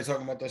nobody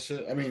talking about that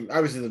shit. I mean,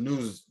 obviously the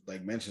news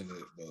like mentioned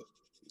it, but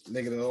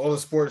nigga, all the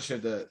sports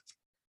shit that.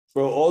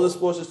 Bro, all the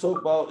sports to talk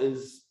about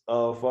is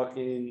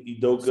fucking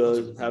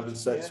Udoka having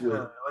sex with.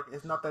 Like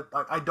it's not that.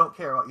 Like I don't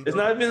care about Udoka.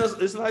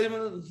 It's not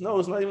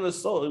even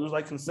assault. It was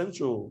like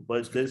consensual,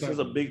 but this is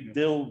a big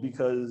deal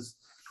because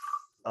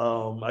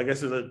I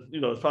guess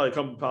it's probably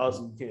company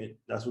policy. You can't.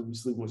 That's what we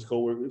sleep with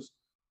coworkers.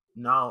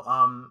 No.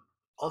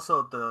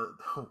 Also,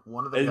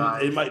 one of the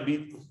guys. It might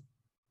be.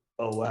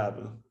 Oh, what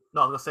happened?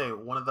 No, I was gonna say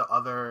one of the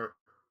other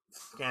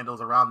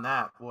scandals around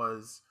that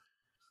was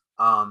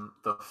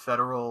the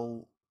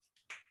federal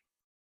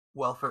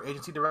welfare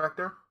agency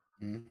director.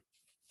 Mm-hmm.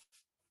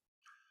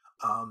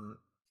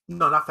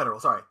 No, not federal.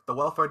 Sorry, the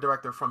welfare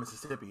director from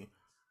Mississippi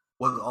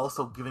was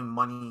also giving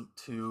money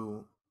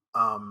to.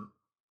 I don't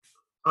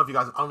know if you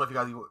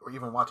guys were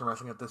even watching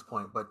wrestling at this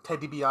point, but Ted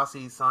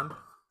DiBiase's son.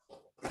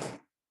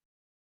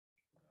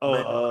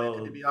 Oh,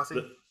 Ted DiBiase.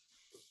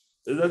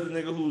 Is that the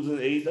nigga who's in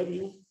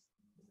AEW?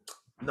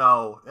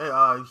 No,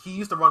 he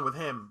used to run with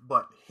him,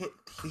 but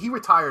he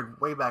retired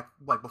way back,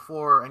 like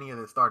before any of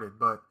this started.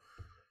 But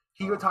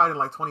he retired in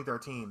like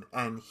 2013,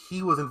 and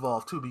he was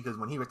involved too because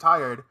when he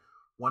retired,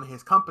 one of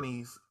his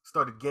companies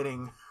started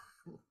getting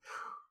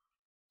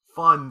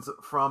funds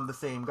from the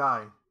same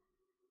guy.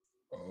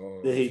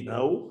 Oh, Did he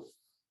know?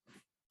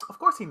 Of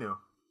course, he knew.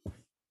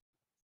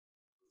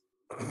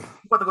 He's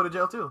about to go to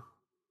jail too.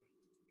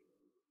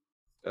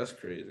 That's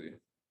crazy.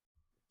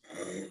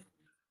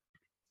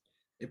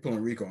 They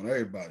pulling Rico on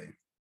everybody.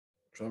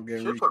 Trump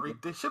getting They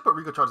should put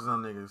RICO charges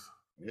on niggas.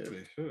 Yeah,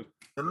 they should.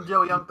 Send them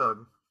jail, Young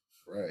Thug.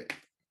 Right.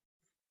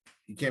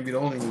 He can't be the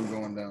only one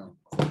going down.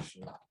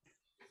 Sure.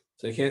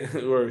 So he can't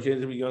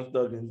be Young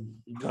Thug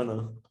and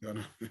Gunna.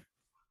 Gonna.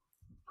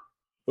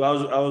 But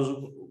I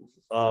was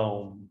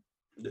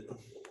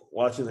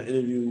watching an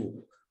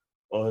interview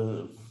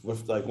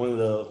with like one of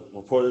the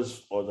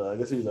reporters I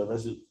guess he was an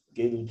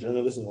investigative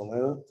journalist in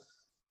Atlanta,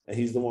 and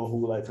he's the one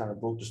who like kind of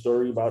broke the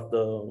story about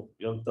the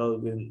Young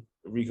Thug and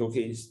RICO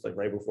case like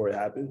right before it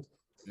happened.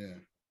 Yeah.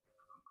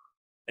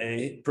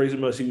 And pretty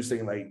much he was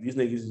saying like these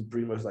niggas is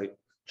pretty much like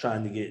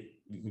trying to get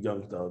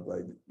Young Thug.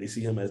 Like they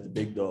see him as the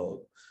big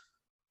dog.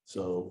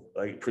 So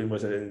like pretty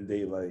much at the end of the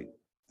day, like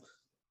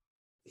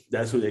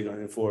that's who they're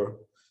going for.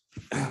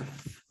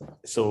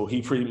 So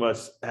he pretty much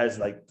has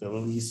like the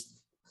least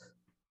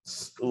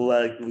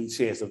likely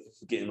chance of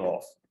getting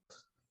off.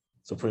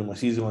 So pretty much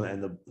he's going to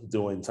end up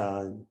doing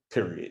time,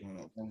 period.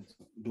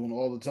 Doing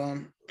all the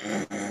time?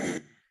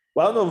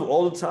 Well, I don't know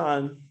all the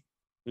time,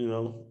 you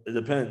know, it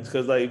depends.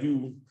 Because like if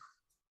you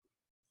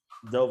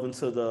delve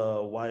into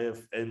the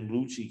YF and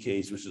Lucci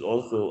case, which is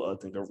also, I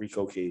think, a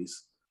RICO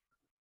case,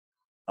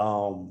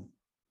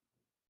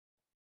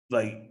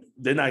 like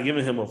they're not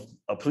giving him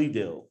a plea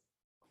deal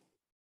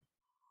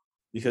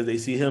because they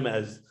see him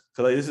as,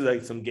 because like this is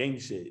like some gang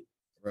shit.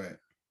 Right.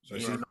 So Yeah,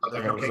 she's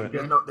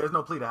there's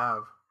no plea to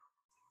have.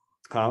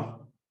 Huh?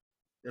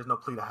 There's no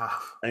plea to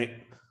have.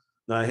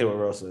 I hear what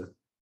Ross said.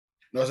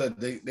 No, so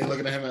they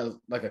looking at him as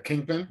like a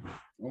kingpin,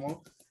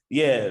 almost.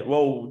 Yeah,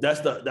 well, that's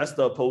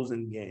the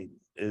opposing gang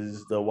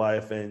is the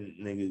YFN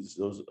niggas.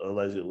 Those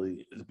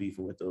allegedly is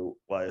beefing with the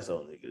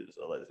YSL niggas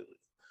allegedly.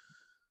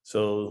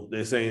 So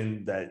they're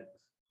saying that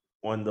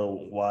on the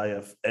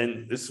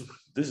YFN, this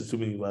is too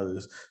many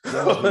letters. Get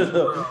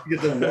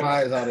the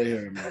Y's out of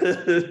here,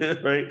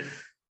 man. Right.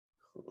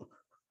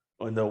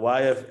 On the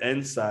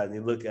YFN side, they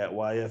look at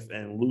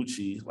YFN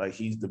Lucci like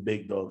he's the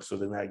big dog, so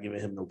they're not giving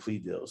him no plea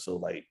deal. So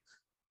like,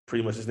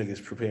 pretty much this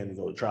nigga's preparing to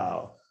go to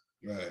trial.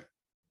 Right.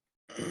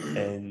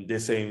 And they're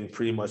saying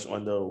pretty much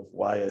on the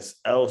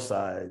YSL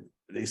side,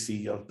 they see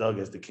Young Thug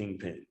as the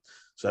kingpin.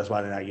 So that's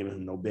why they're not giving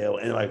him no bail.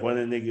 And like one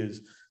of the niggas,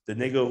 the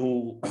nigga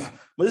who,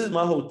 but this is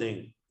my whole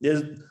thing.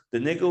 There's the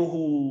nigga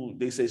who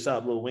they say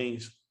shot Lil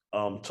Wayne's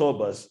tour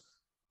bus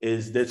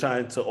is they're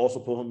trying to also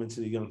pull him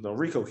into the Young Thug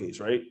RICO case,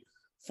 right?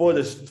 For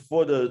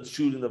the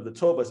shooting of the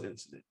tour bus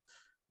incident.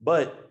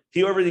 But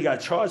he already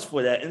got charged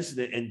for that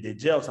incident and did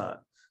jail time.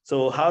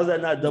 So how's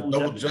that not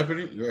double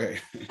jeopardy?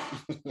 Right.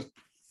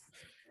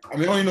 I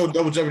mean, I only know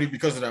double jeopardy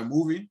because of that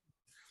movie.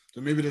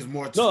 So maybe there's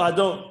more. No, I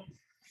don't.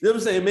 You know what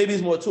I'm saying? Maybe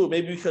it's more to it.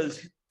 Maybe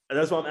because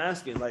that's what I'm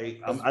asking.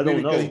 Like, I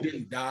don't know. He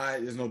didn't die.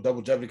 There's no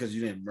double jeopardy because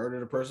you didn't murder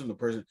the person. The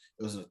person,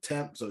 it was an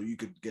attempt, so you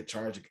could get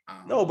charged.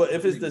 No, but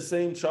if it's the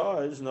same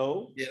charge,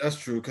 no. Yeah, that's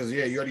true. Because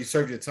you already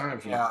served your time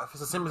for Yeah, if it's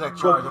the same exact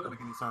charge, it doesn't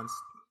make any sense.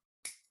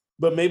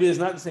 But maybe it's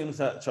not the same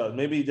charge.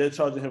 Maybe they're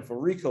charging him for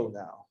RICO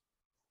now.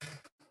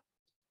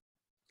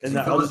 And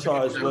the other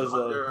charge was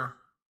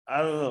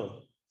I don't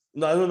know.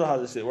 No, I don't know how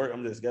this shit works.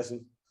 I'm just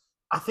guessing.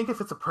 I think if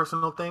it's a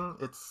personal thing,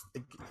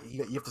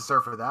 you have to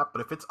serve for that.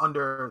 But if it's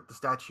under the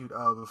statute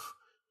of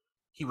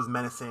he was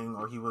menacing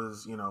or he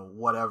was,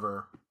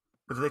 whatever,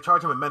 because if they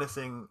charge him with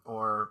menacing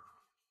or,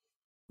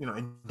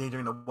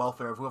 endangering the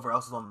welfare of whoever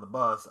else is on the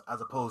bus,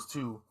 as opposed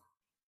to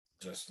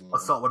just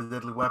assault with a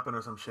deadly weapon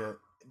or some shit,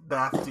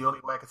 that's the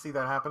only way I could see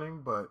that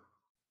happening. But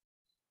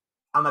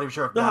I'm not even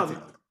sure if that can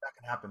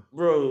happen,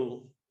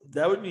 bro.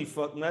 That would be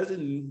fuck.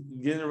 Imagine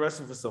getting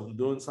arrested for something,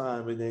 doing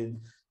time, and then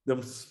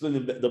them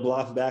spinning the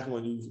block back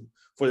on you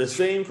for the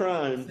same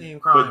crime.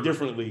 But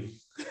differently.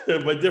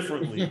 But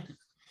differently.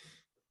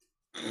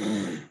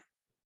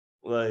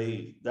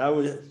 Like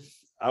that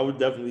I would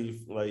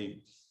definitely like.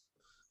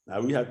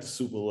 Nah, we have to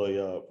super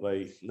lawyer up.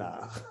 Like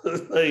nah,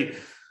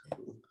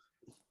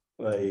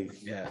 like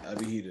yeah, I'd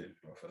be heated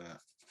off of that.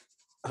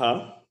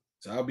 Huh?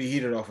 So I'll be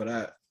heated off of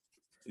that.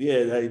 Yeah,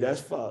 like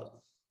that's fucked.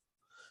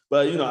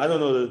 But I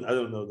don't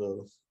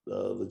know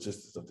the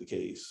logistics of the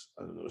case.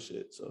 I don't know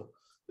shit. So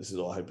this is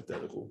all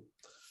hypothetical.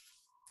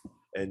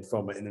 And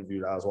from an interview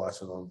that I was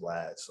watching on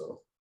Vlad.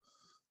 So,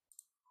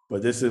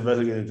 but this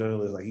investigative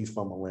journalist, like he's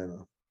from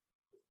Atlanta.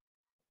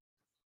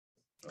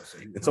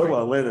 And talk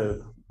about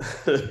Atlanta.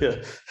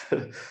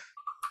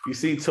 You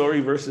see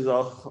Tory versus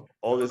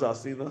August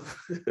Alsina?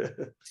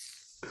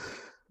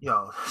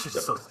 Yo,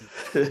 she's so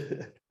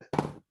stupid.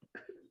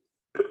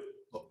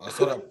 I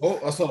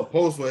saw the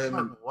post with him.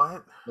 Like,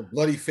 what? The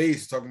bloody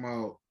face talking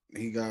about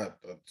he got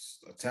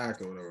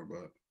attacked or whatever.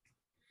 But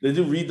did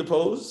you read the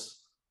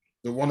post?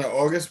 The one that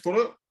August put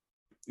up?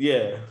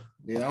 Yeah.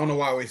 Yeah, I don't know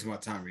why I wasted my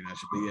time reading that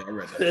shit, but yeah, I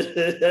read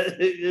that.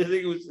 I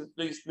think it was just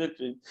big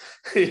snitching.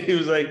 He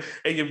was like,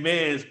 and your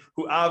man's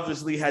who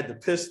obviously had the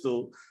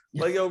pistol,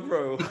 like, yo,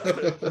 bro.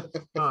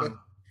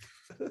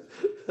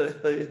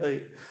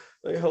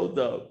 like, hold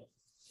up.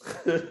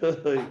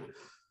 Like,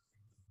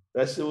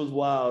 that shit was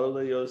wild. I was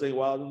like, yo, this ain't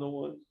wild no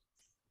one.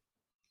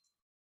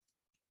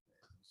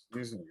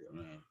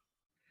 Man.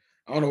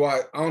 I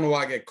don't know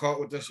why I get caught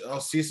with this.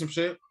 I'll see some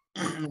shit.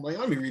 I'm like,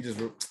 let me read this.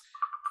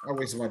 I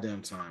wasted my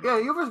damn time. Yeah,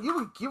 you ever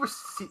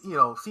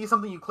see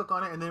something, you click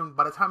on it, and then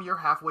by the time you're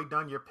halfway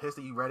done, you're pissed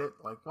that you read it.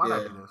 Like, why did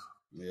I do this?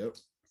 Yep,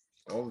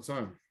 all the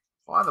time.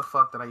 Why the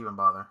fuck did I even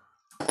bother?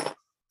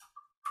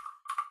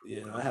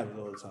 Yeah, I have it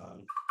all the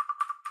time.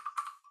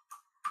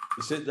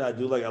 The shit that I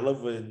do, like, I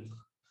love when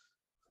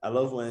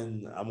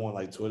I'm on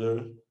like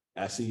Twitter,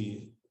 I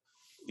see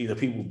either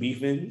people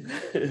beefing,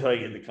 like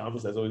in the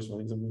comments. That's always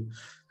funny to me,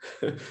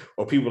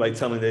 or people like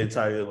telling their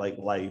entire like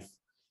life.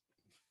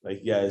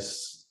 Like,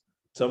 yes,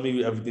 Tell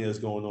me everything that's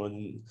going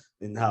on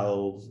and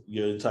how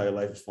your entire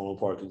life is falling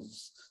apart.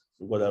 Cause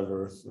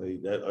whatever,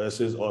 like that's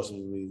just awesome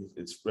to me.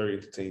 It's very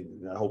entertaining.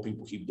 And I hope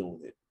people keep doing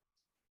it.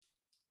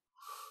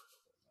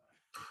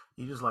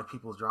 You just like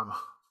people's drama.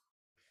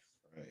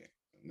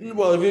 Right.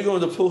 Well, if you're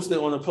going to post it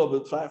on a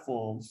public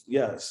platform,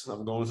 yes,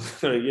 I'm going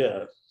to.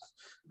 Yeah,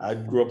 I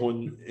grew up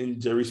in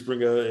Jerry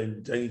Springer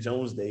and Jenny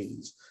Jones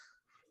days.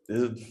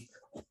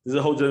 There's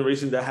a whole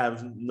generation that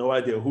have no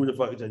idea who the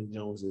fuck Jenny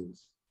Jones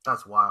is.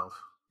 That's wild.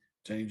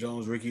 Jenny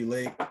Jones, Ricky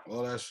Lake,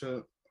 all that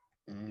shit.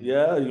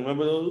 Yeah, you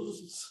remember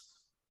those?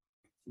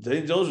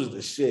 Jenny Jones was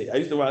the shit. I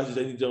used to watch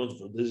Jenny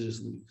Jones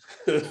religiously.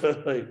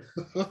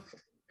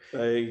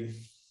 like,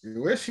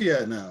 where's she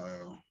at now?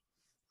 Yo?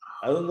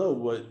 I don't know,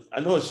 but I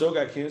know a show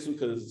got canceled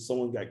because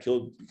someone got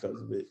killed because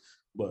of it.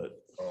 But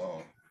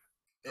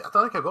I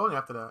thought it kept going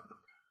after that.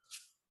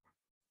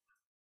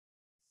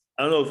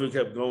 I don't know if it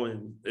kept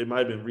going. It might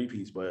have been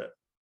repeats, but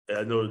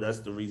I know that's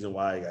the reason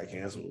why it got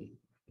canceled.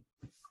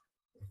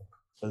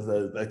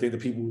 Because I think the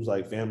people who's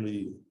like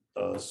family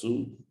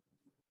sued.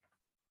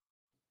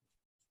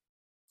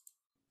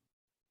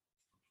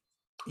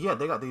 Yeah,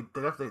 they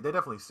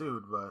definitely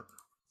sued, but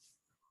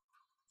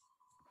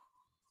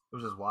it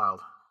was just wild.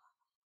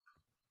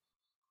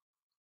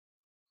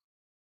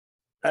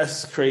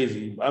 That's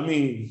crazy. I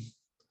mean,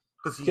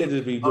 because you can't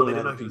just be doing they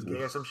that didn't know to he was people.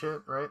 gay or some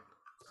shit, right?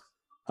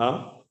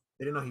 Huh?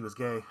 They didn't know he was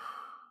gay.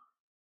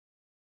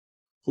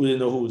 Who didn't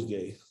know who was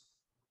gay?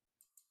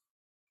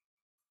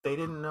 They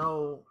didn't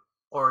know,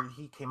 or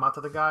he came out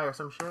to the guy or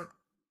some shit.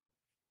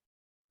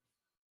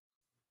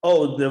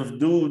 Oh, the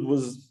dude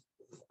was.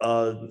 He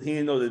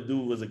didn't know the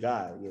dude was a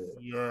guy.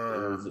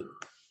 Yeah.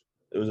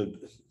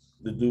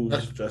 The dude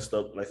was dressed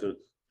up like a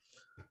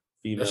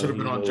female. That should have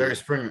been on Jerry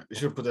Springer. They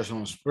should have put that shit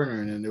on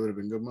Springer, and then it would have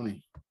been good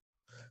money.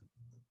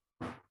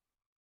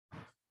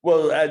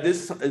 Well,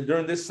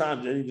 during this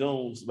time, Jenny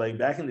Jones, like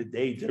back in the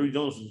day, Jenny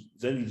Jones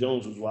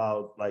was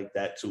wild like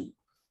that too.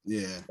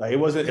 Yeah, like it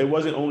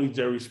wasn't only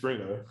Jerry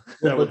Springer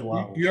that was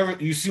wild.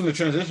 You seen the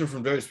transition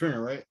from Jerry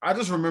Springer, right? I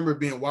just remember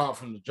being wild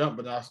from the jump,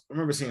 but I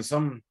remember seeing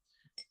some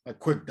like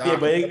quick doc. Yeah,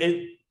 but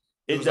it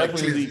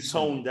definitely like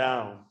toned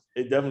down.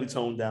 It definitely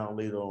toned down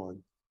later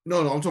on. No,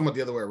 I'm talking about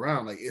the other way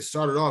around. Like it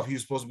started off, he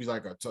was supposed to be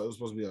like it was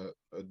supposed to be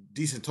a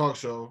decent talk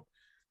show.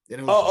 Then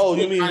it was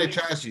you mean kind of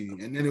trashy,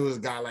 and then it was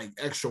got like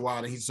extra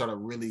wild, and he started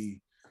really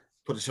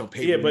put the show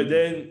paper. Yeah, but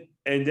then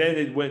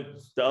it went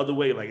the other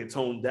way, like it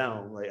toned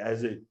down, like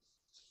as it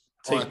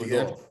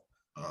tapered off.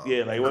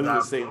 Yeah, like what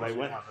was it saying? Like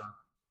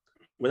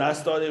when I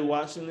started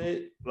watching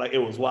it, like it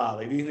was wild.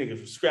 Like these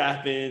niggas were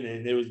scrapping,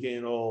 and they was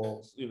getting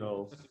all,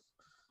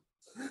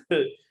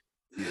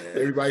 Yeah,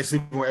 everybody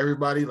sleeping with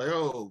everybody. Like,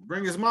 oh,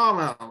 bring his mom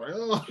out. Like,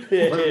 oh,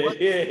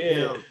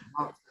 yeah.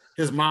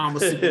 His mom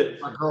was sleeping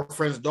with my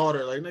girlfriend's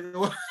daughter. Like, nigga,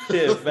 what?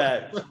 Yeah,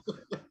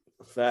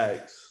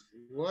 facts.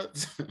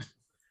 What?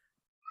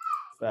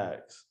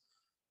 Facts.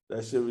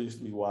 That shit used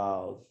to be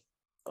wild.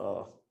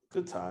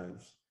 Good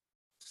times.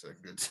 It's a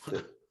good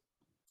time.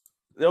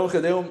 They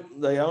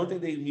don't like. I don't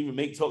think they even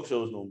make talk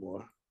shows no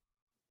more.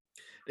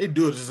 They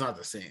do it, it's not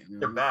the same.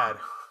 They're bad.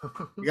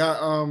 You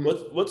got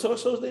what talk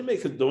shows they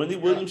make? Because the Wendy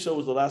Williams show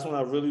was the last one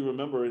I really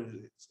remember,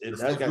 and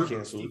that got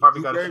canceled. He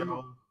probably got a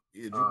show.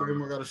 Yeah, Drew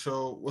Barrymore got a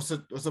show. What's a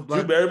black?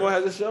 Drew Barrymore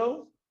has a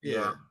show.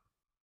 Yeah.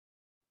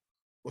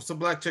 What's the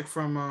black chick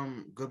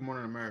from Good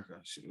Morning America?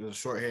 She with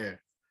short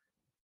hair.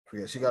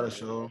 Forget she got a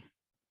show.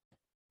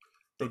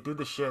 They do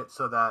the shit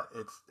so that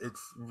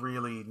it's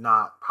really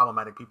not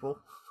problematic people.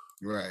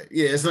 Right.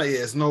 Yeah, it's not. Yeah,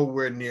 it's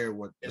nowhere near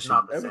what it's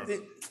not.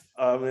 Everything.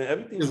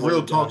 Everything is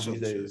real talk show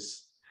these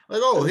days.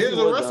 Like, oh, here's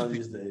a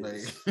recipe.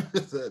 Like,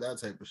 that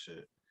type of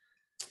shit.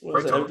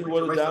 Everything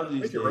watered down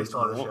these days.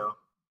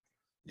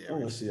 Yeah, I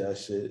want to see that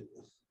shit.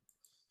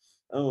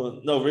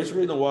 No, Rachel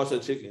Ray don't wash her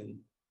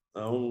chicken. I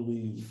don't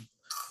believe.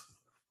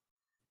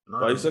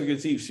 Why you suck your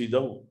teeth? She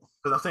don't.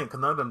 Because I'm saying, because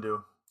none of them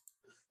do.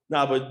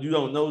 Nah, but you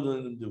don't know none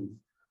of them do.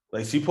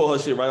 Like she pulled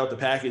her shit right off the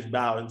package,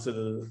 bow into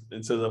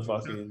the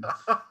fucking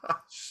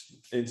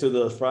into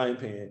the frying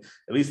pan.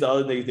 At least the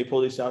other niggas, they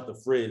pulled this shit out the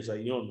fridge. Like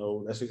you don't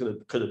know, that shit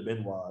could have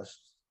been washed.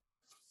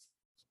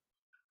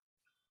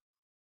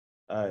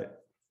 All right.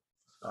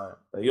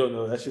 Like you don't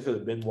know, that shit could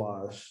have been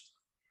washed.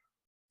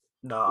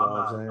 No, I'm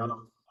not.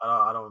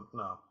 I don't.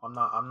 No,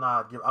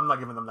 I'm not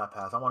giving them that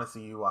pass. I want to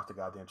see you watch the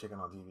goddamn chicken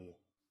on TV.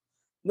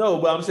 No,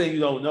 but I'm saying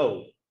you don't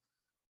know.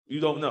 You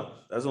don't know.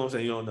 That's what I'm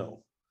saying. You don't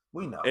know.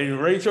 We know. In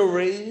Rachel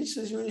Ray's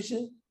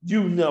situation,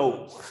 you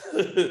know.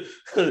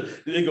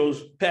 It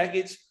goes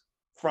package,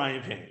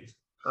 frying pan. It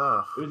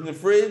was in the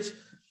fridge.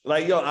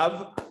 Like, yo,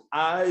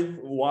 I've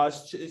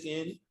washed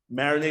chicken,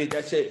 marinate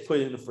that shit,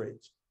 put it in the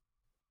fridge.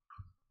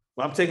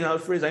 When I'm taking out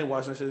the fridge, I ain't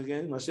washing that shit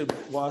again. My shit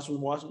wash,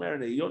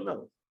 marinate. You don't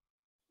know.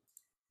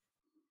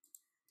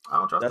 I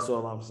don't trust That's them.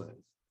 all I'm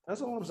saying.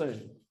 That's all I'm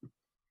saying.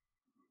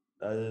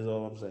 That is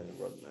all I'm saying,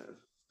 brother, man.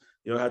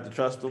 You don't have to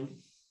trust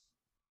them.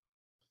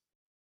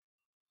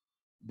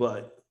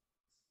 But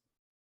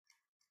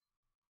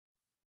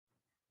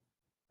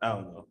I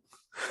don't know.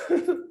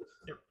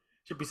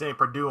 Should be saying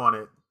Purdue on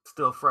it.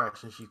 still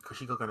fresh, and she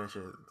cooking that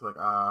shit. It's like,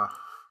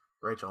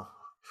 Rachel,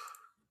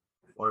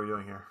 what are you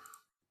doing here?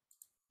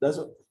 That's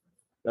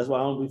why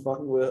I don't be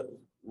fucking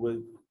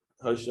with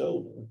her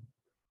show.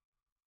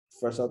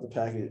 Fresh out the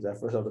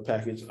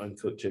package,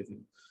 uncooked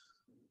chicken.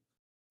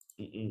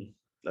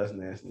 That's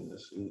nasty.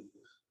 That's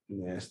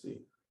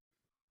nasty.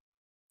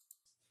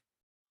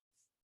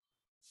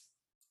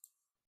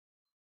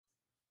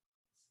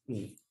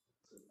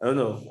 I don't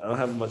know. I don't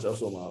have much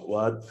else on my.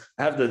 Well,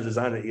 I have the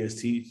designer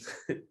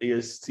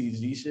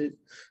ESTG shit.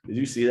 Did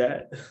you see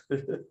that?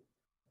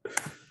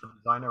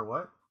 Designer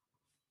what?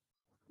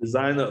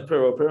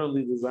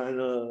 Apparently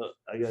designer,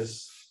 I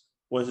guess,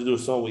 wanted to do a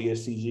song with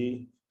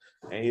ESTG,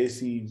 and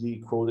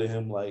ESTG quoted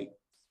him like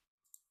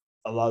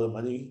a lot of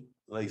money,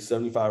 like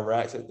 75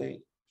 racks, I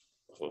think,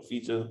 for a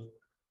feature.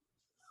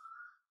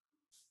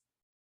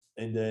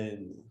 And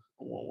then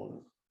I want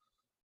one.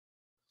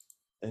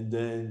 And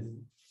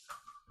then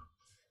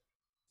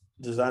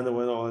designer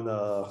went on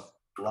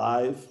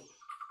live,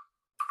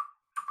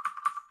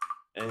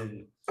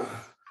 and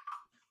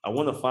I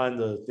want to find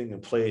the thing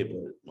and play it,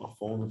 but my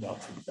phone's about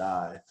to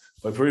die.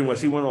 But pretty much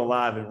he went on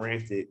live and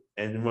ranted,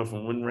 and it went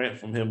from one rant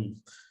from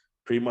him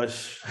pretty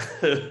much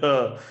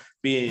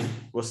being,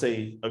 we'll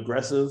say,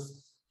 aggressive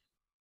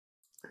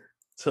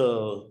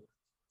to,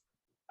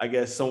 I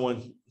guess,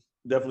 someone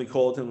definitely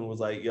called him and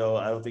was like, yo,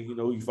 I don't think you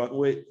know who you fucking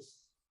with.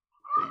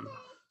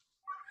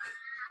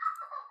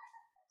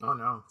 Oh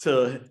no.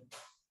 To,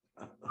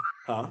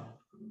 huh?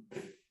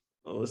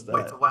 Oh, what's that?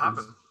 Wait, so what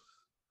happened?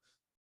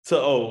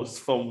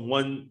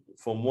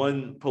 From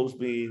one post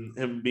being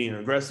him being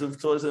aggressive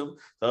towards him,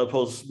 the other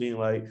post being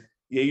like,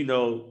 yeah, you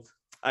know,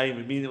 I didn't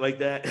even mean it like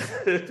that.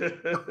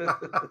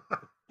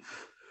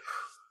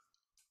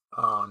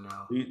 Oh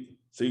no.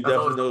 So you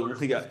definitely know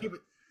he got.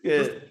 Yeah,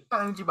 just keep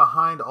that energy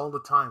behind all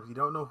the time. You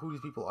don't know who these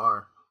people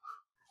are.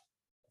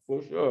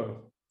 For sure.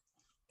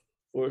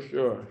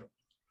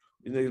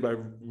 These niggas might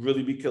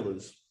really be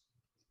killers.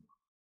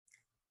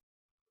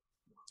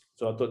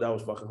 So I thought that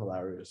was fucking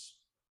hilarious.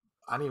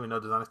 I didn't even know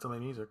Designer still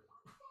made music.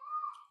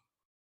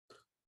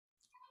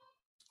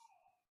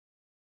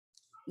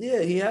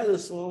 Yeah, he had a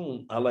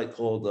song I like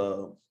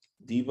called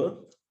Diva.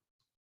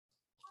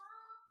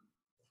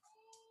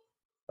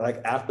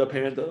 Like after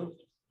Panda.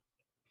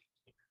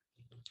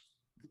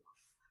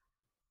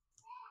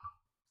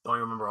 Don't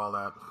even remember all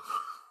that.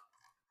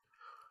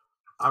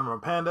 I remember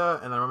Panda,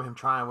 and I remember him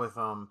trying with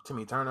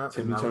Timmy Turner.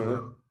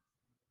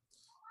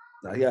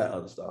 Now he got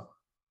other stuff.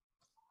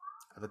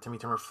 After Timmy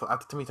Turner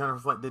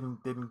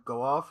didn't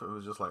go off, it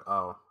was just like,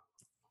 oh,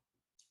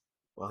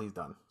 well, he's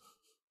done.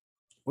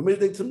 What made you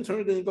think Timmy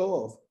Turner didn't go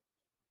off?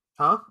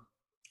 Huh?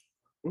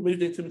 What made you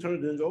think Timmy Turner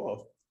didn't go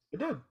off? It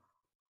did.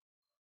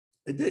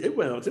 It did. It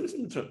went off.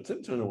 Timmy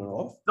Turner went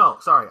off. No,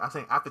 sorry. I'm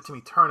saying after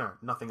Timmy Turner,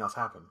 nothing else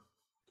happened.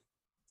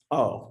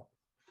 Oh.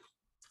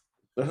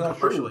 That's not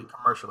true.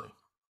 Commercially.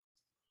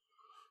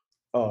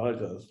 Oh, it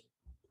does.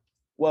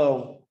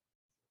 Well,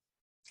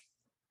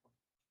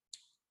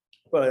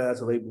 but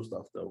that's a label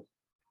stuff, though.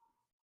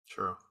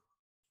 True.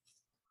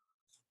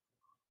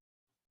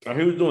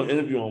 He was doing an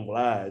interview on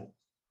Vlad,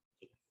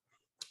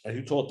 and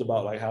he talked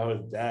about like how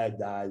his dad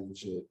died and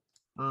shit.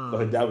 Or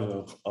his dad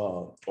was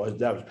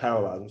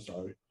paralyzed. I'm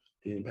sorry,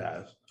 he didn't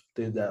pass.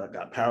 His dad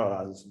got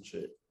paralyzed and some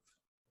shit.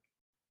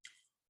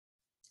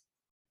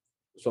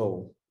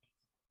 So,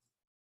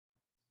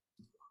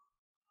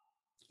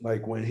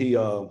 like when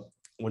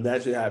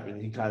that shit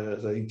happened,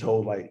 he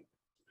told like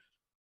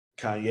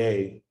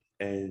Kanye,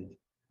 and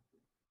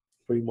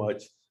pretty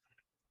much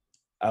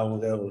I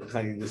don't know,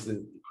 Kanye just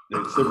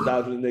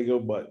sympathize with the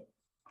nigga, but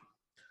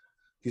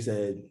he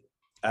said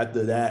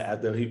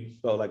after he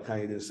felt like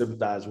Kanye didn't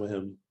sympathize with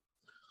him,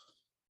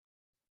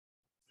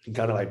 he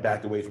kind of like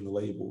backed away from the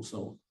label.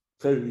 So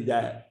could be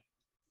that.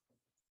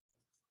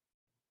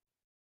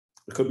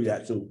 It could be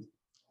that too.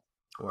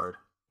 Word.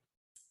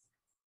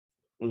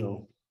 You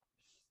know,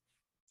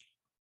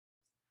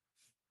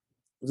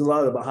 there's a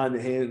lot of behind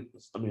the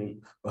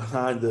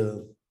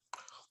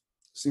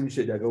scene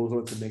shit that goes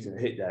on to making a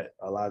hit that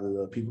a lot of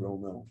the people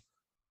don't know.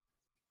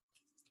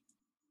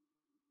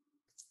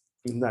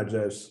 It's not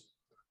just,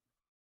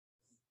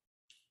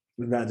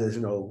 you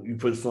know, you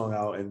put a song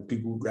out and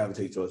people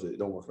gravitate towards it. It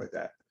don't work like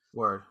that.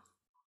 Word.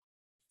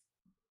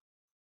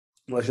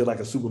 Unless you're like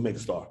a super mega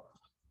star.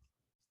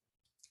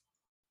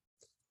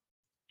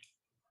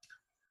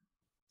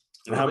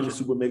 And how many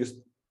super megas?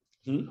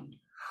 I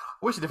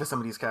wish it did for some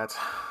of these cats.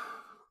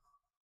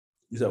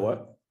 You said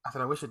what? I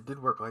said I wish it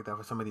did work like that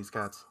for some of these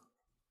cats.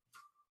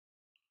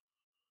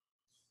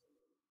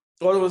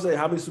 I was gonna say,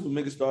 how many super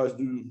mega stars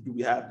do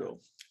we have though?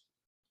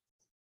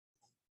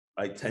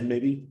 Like 10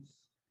 maybe?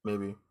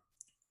 Maybe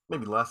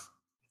less.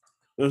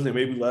 I was saying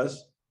maybe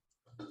less.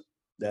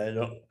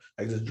 That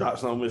I just drop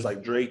something. It's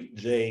like Drake,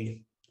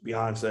 Jay,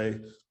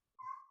 Beyonce.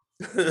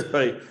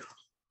 Like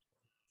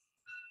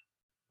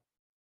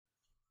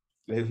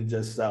they can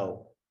just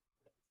sell.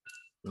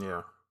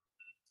 Yeah.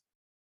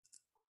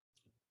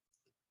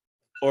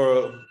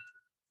 Or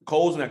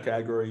Cole's in that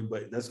category,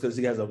 but that's because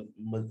he has a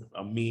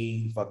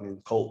mean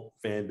fucking cult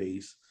fan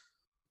base.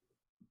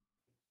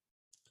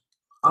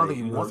 I don't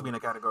think he wants to be in a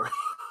category.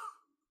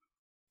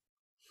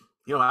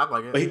 You don't act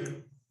like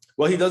it.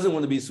 But he doesn't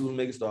want to be a super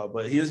megastar,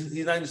 but he's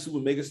not in the super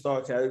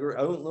megastar category.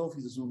 I don't know if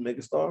he's a super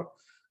megastar,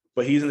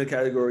 but he's in the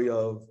category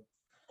of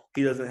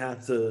he doesn't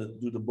have to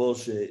do the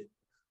bullshit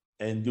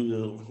and do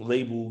the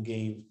label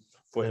game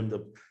for him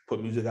to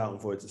put music out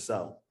and for it to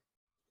sell.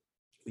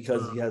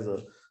 Because he has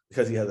a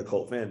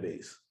cult fan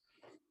base.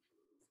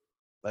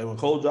 Like when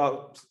Cole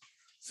drops,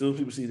 as soon as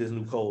people see this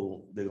new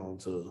Cole, they're going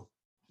to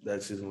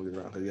that shit's gonna get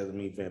around because he has a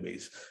mean fan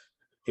base.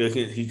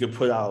 He could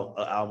put out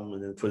an album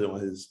and then put it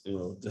on his,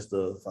 just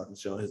to fucking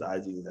show his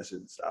IG and that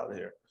shit's out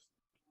here.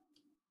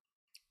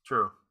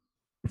 True.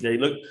 Yeah,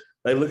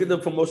 look at the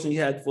promotion he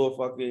had for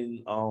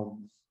fucking what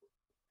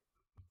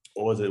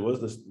was it? What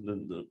was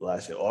the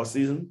last year? All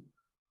season?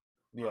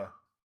 Yeah.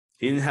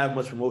 He didn't have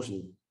much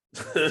promotion.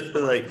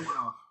 like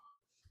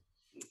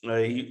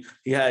he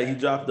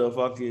dropped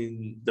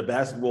the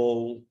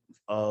basketball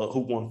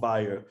hoop on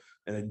fire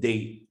and a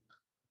date.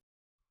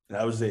 And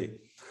that was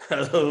it.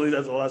 That's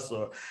all I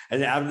saw.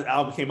 And then after the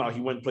album came out,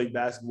 he went and played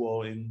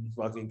basketball in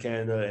fucking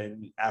Canada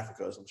and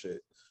Africa or some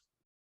shit.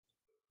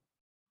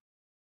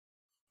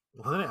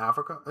 Wasn't it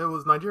Africa? It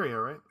was Nigeria,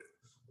 right?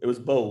 It was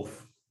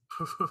both.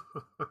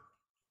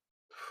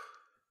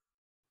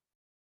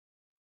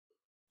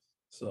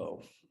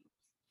 So,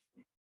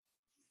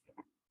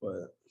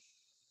 but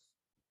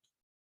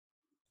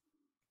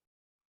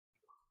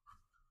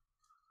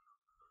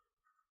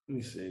let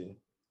me see.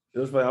 It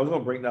was funny. I was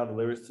gonna break down the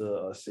lyrics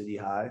to City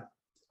High.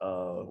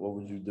 What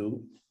would you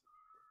do?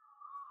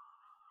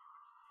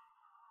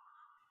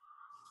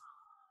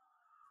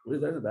 What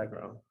is that in the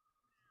background?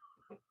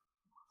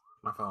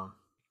 My phone.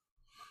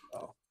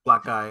 Oh.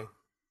 Black guy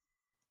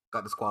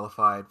got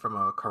disqualified from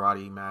a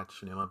karate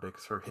match in the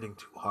Olympics for hitting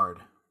too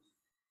hard.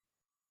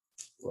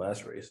 Well,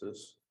 that's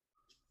racist.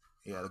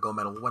 Yeah, the gold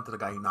medal went to the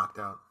guy he knocked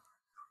out.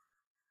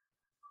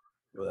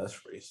 Well, that's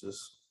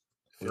racist.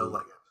 Feels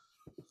like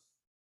it.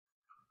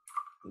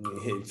 You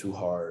hit too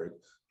hard.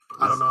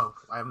 I don't know.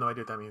 I have no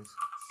idea what that means.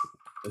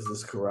 Is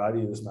this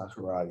karate or is not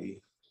karate?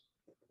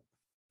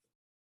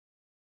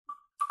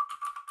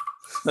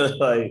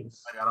 like,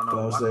 I don't know. You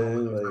know what I'm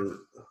saying? Like,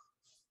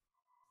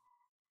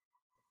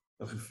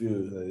 I'm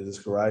confused. Like, is this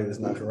karate? It's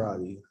not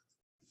karate.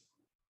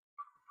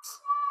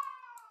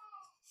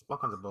 All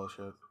kinds of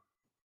bullshit.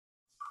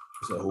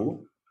 So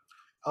who?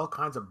 All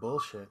kinds of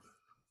bullshit.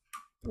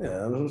 Yeah,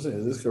 that's what I'm saying.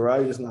 Is this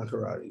karate? It's not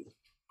karate.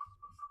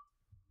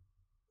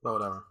 But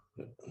whatever.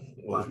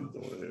 What are you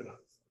doing here?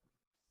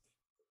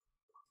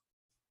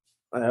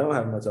 I don't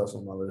have much else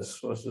on my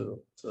list. What's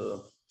to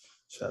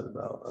chat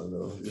about? I don't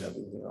know if you have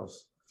anything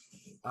else.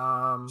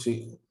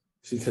 She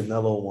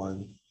Canelo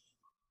won.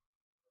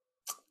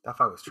 That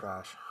fight was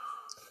trash.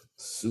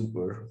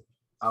 Super.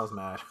 I was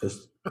mad.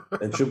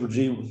 And Triple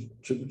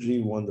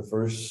G won the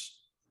first.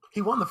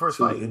 He won the first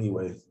fight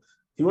anyway.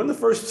 He won the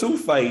first two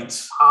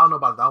fights. I don't know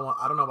about that one.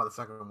 I don't know about the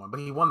second one, but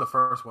he won the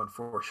first one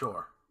for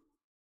sure.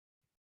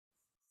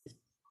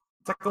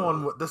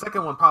 The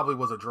second one probably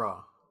was a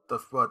draw.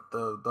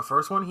 The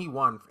first one he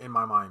won in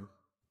my mind.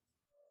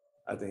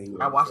 I think he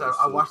I watched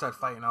that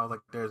fight and I was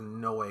like, "There's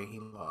no way he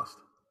lost."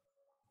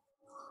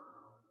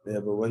 Yeah,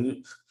 but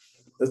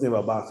this thing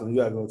about boxing, you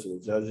gotta go to the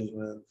judges,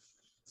 man.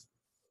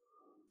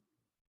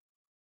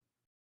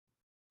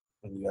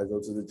 And you gotta go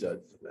to the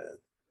judges, man.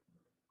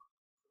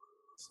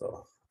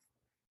 So,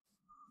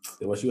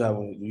 what you have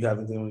on? Do you have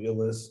anything on your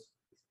list?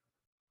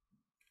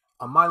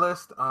 On my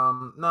list,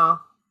 no,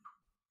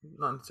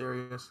 nothing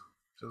serious.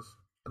 Just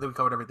I think we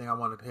covered everything I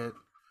wanted to hit.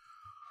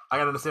 I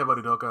gotta understand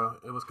about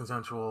Udoka. It was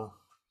consensual.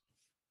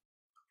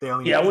 I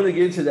want to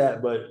get into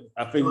that, but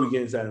I think we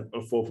get into that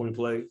a 4-point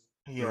play.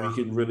 Yeah, we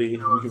can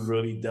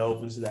really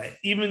delve into that.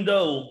 Even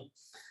though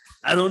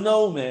I don't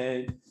know,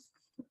 man,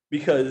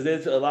 because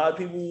there's a lot of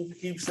people who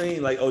keep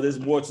saying like, "Oh, there's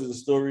more to the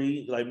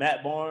story." Like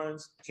Matt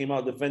Barnes came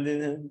out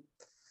defending him,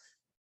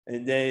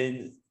 and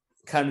then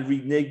kind of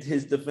reneged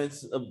his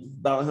defense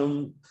about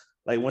him.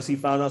 Like once he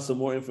found out some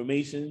more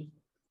information.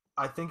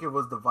 I think it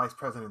was the vice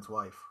president's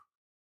wife.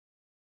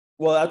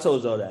 Well, I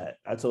told y'all that.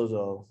 I told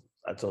y'all.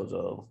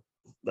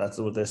 That's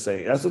what they're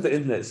saying. That's what the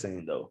internet's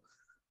saying, though.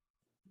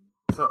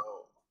 So,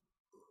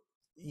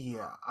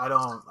 yeah, I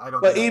don't.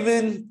 But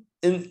even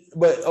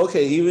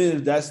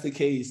if that's the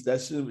case, I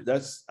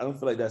don't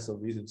feel like that's a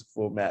reason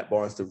for Matt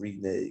Barnes to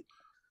renege.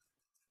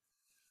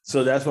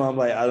 So that's why I'm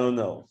like, I don't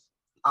know.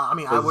 I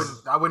mean, I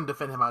wouldn't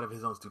defend him out of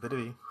his own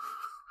stupidity.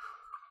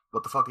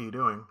 What the fuck are you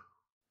doing?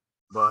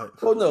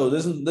 But no, I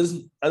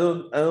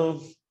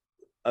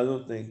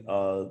don't think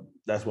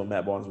that's what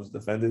Matt Barnes was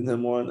defending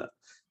him on.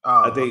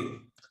 I think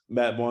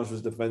Matt Barnes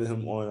was defending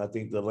him on, I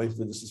think, the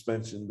length of the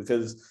suspension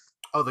because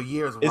the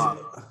years. Wow.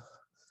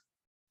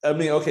 I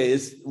mean, okay,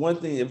 it's one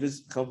thing if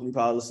it's company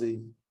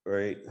policy,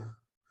 right?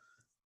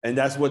 And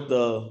that's what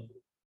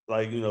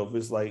if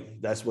it's like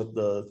that's what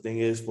the thing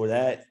is for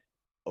that,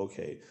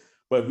 okay.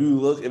 But if you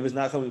look, if it's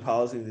not company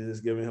policy, they're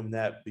just giving him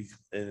that,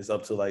 and it's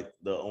up to like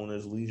the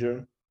owner's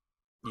leisure.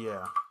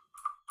 Yeah.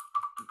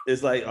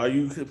 It's like, are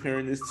you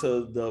comparing this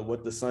to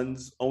what the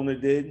Suns owner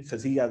did?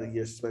 Because he got a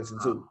year suspension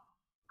too.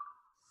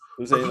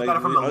 I'm But saying, he like, got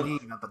it from the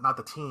league, not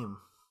the team.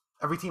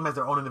 Every team has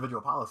their own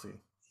individual policy.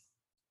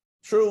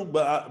 true,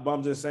 but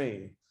I'm just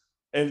saying,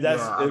 if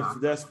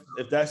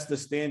that's the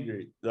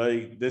standard,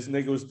 like this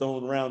nigga was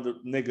throwing around the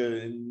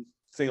nigga and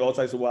saying all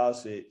types of wild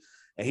shit,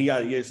 and he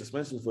got a year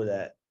suspension for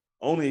that.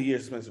 Only a year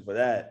suspension for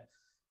that,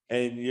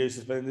 and you're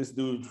suspending this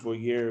dude for a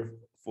year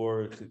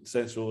for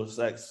consensual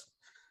sex.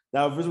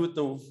 Now, if it's with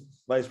the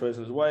vice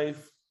president's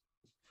wife,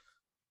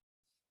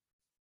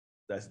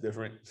 that's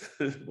different.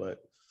 But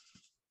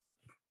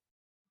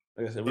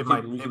like I said, we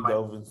can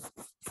delve in.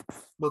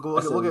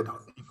 We'll get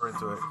deeper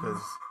into it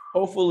because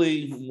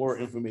hopefully more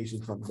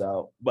information comes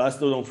out. But I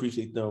still don't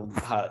appreciate them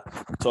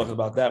talking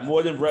about that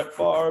more than Brett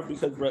Favre,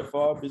 because Brett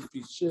Favre is a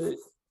piece of shit,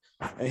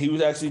 and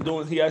he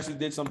actually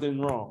did something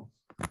wrong.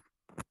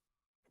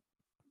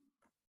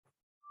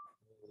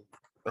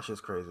 That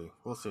shit's crazy.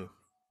 We'll see.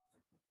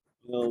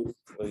 You know,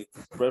 like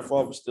Brett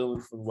Favre was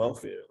stealing from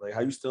welfare. Like,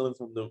 how you stealing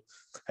from the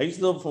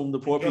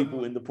poor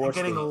people in the poor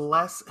state?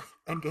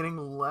 Getting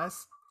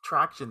less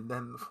traction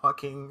than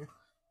fucking.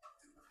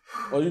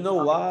 Well, you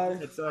know why?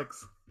 It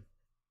sucks.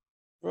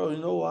 Bro, you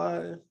know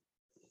why?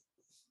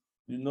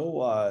 You know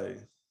why?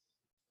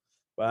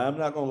 But I'm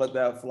not gonna let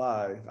that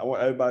fly. I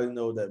want everybody to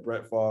know that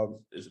Brett Favre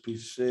is a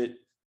piece of shit,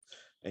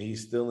 and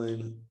he's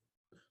stealing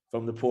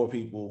from the poor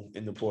people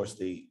in the poor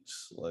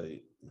states.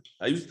 Like,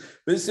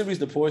 Mississippi's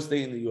the poorest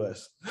state in the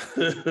U.S.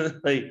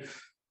 Like,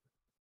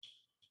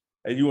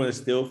 and you want to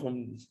steal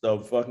from the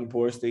fucking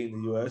poorest state in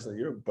the U.S.? Like,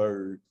 you're a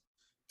bird.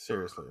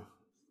 Seriously.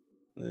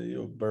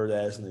 You're a bird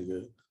ass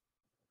nigga.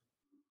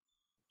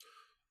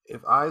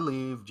 If I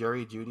leave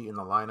Jerry Jeudy in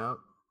the lineup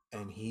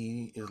and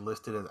he is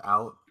listed as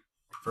out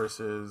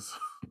versus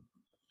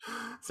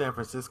San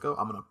Francisco,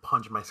 I'm gonna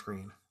punch my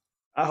screen.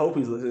 I hope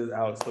he's listed as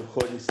out so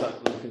Courtney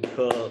Sutton can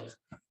cook.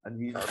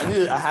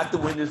 I have to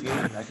win this game.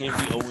 I can't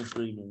be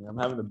 0-3, man. I'm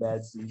having a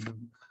bad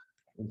season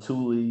in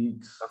 2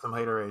 leagues. That's some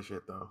haterade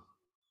shit, though.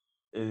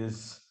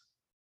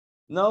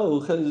 No,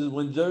 because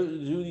when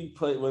Jeudy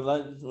played,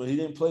 when he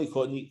didn't play,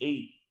 Courtney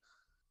ate.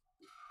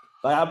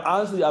 Like,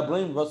 I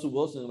blame Russell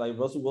Wilson. Like,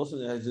 Russell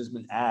Wilson has just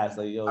been ass.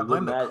 Like, yo, I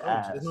blame the coach.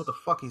 ass. He doesn't know what the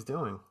fuck he's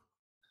doing.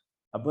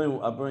 I blame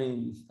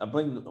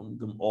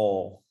them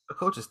all. The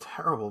coach is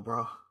terrible,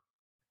 bro.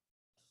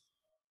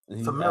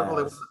 It's a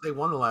miracle they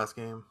won the last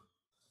game.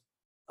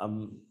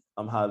 I'm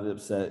highly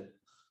upset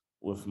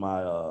with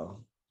my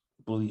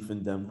belief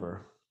in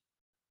Denver.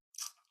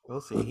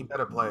 We'll see. He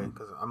better play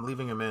because I'm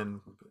leaving him in,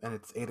 and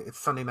it's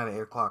Sunday night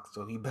at 8:00,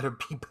 so he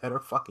better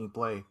fucking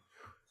play.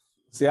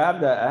 See, I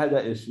had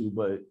that issue,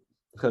 but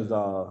because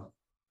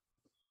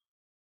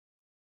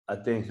I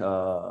think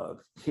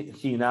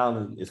Keenan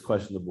Allen is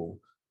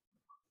questionable,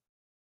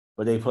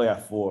 but they play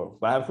at 4.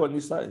 But I have Courtney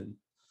Sutton,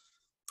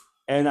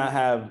 and I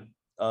have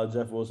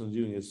Jeff Wilson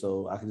Jr.,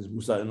 so I can just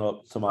move Sutton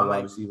up to my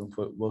wide receiver and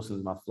put Wilson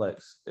in my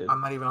flex.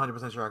 I'm not even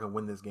 100% sure I can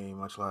win this game,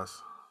 much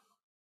less.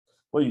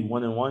 What are you,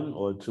 1-1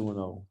 or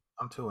 2-0?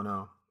 I'm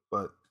 2-0,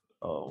 but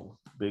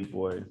big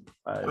boy.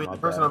 I mean, the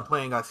person I'm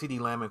playing got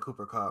CeeDee Lamb and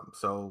Cooper Kupp,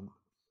 so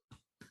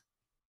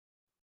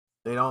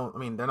they're not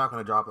going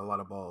to drop a lot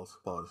of balls.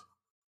 Pause.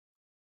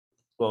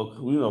 Well,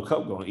 you know,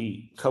 Kupp gonna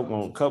eat.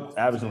 Kupp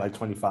averaging like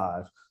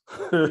 25.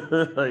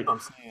 Like, I'm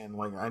saying,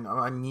 like,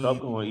 I need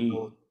Kupp gonna eat.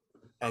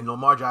 And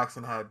Lamar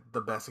Jackson had the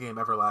best game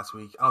ever last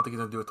week. I don't think he's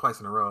gonna do it twice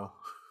in a row.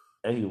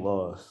 And he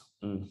lost.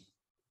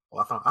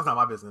 Well, that's not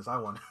my business. I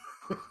won.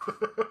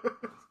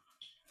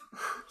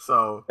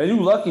 So, and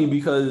you lucky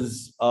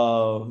because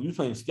you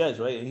playing sketch,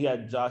 right? And he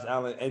had Josh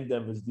Allen and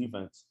Denver's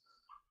defense,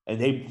 and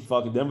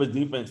Denver's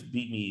defense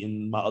beat me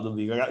in my other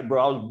league. I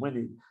was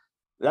winning.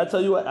 Did I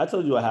tell you what? I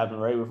told you what happened,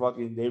 right?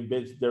 They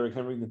benched Derrick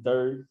Henry in the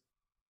 3rd.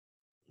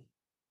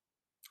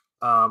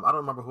 I don't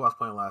remember who I was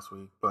playing last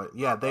week, but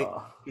yeah, they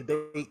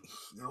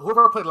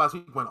whoever played last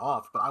week went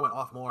off, but I went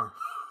off more.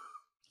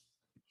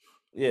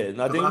 Yeah,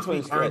 no, they were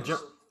playing sketch.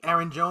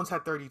 Aaron Jones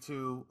had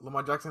 32,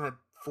 Lamar Jackson had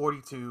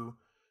 42,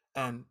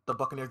 and the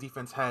Buccaneers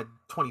defense had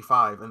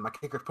 25, and my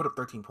kicker put up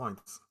 13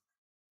 points.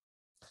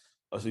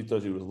 Oh, so you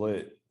thought you was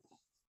lit?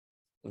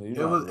 It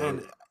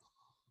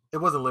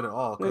wasn't lit at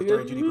all.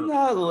 You're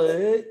not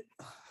lit.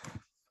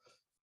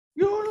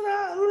 You're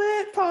not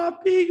lit,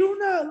 Poppy. You're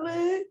not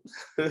lit.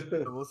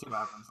 We'll see what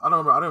happens. I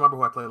don't remember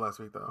who I played last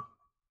week though,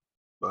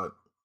 but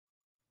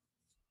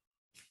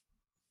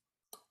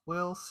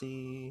we'll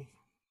see.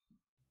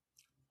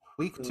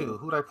 Week 2,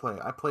 who did I play?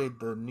 I played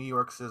the New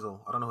York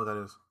Sizzle. I don't know who that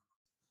is.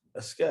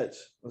 A sketch.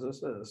 As I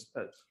said, a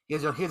sketch. He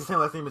has the same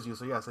last name as you,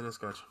 so yes, it is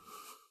sketch.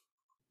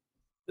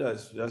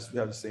 Yes, we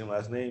have the same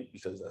last name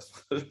because that's.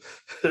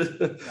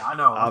 Yeah, I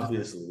know.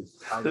 Obviously,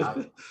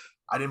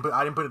 I didn't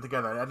put it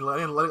together. I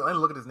didn't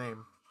look at his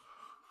name.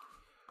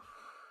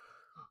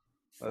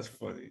 That's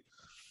funny.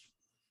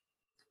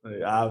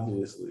 Like,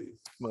 obviously.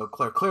 Well,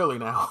 clearly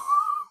now.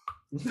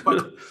 It's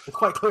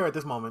quite clear at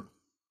this moment.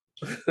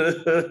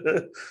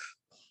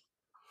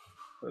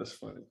 That's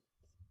funny.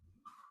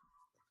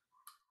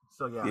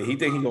 So yeah, Yeah, he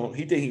think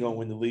he gonna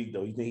win the league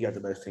though. He think he got the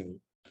best team.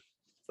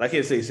 I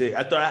can't say shit.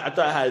 I thought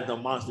I had the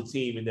monster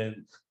team, and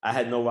then I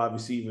had no wide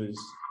receivers.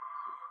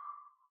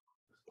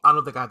 I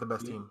don't think I had the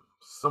best team.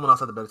 Someone else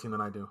had the better team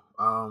than I do.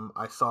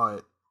 I saw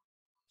it.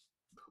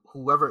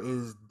 Whoever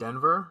is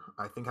Denver,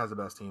 I think has the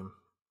best team.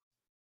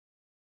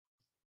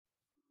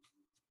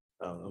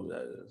 I don't know who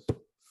that is.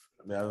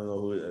 I mean, I don't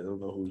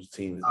know whose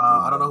team is.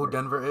 I don't know who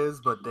Denver is,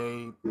 but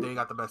they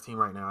got the best team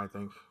right now. I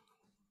think.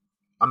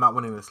 I'm not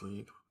winning this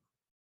league.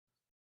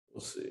 We'll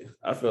see.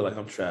 I feel like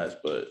I'm trash,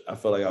 but I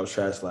feel like I was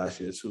trash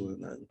last year too,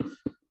 and then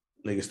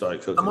niggas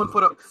started cooking. Someone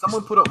put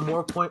up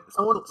more points.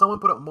 Someone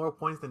put up more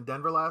points than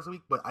Denver last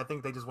week, but I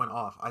think they just went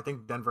off. I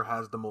think Denver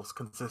has the most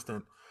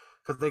consistent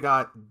because they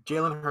got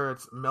Jalen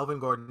Hurts, Melvin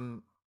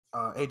Gordon,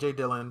 AJ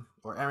Dillon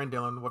or Aaron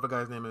Dillon, whatever the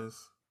guy's name is,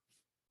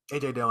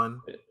 AJ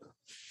Dillon,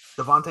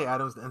 Devontae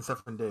Adams, and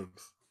Stephen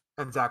Diggs,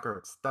 and Zach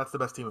Ertz. That's the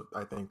best team,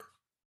 I think.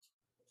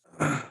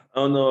 I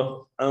don't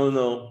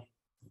know.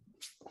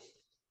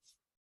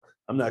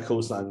 I'm not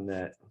co-signing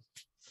that.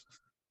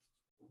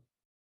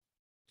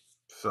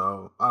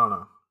 So I don't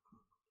know.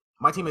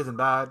 My team isn't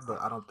bad, but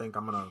I don't think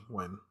I'm gonna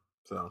win.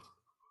 So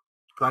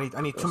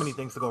I need too many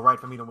things to go right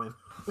for me to win.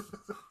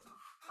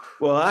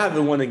 Well, I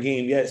haven't won a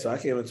game yet, so I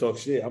can't even talk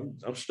shit.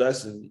 I'm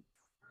stressing.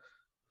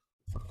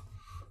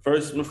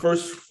 First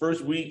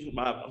week,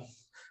 my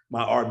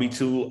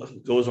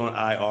RB2 goes on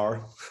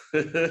IR.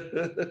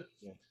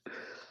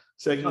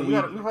 Second week,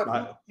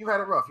 you've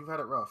had it rough. You've had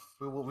it rough.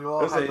 We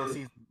all had those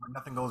seasons where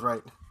nothing goes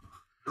right.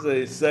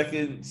 Say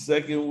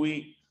second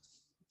week,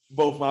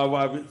 both my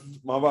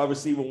wide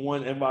receiver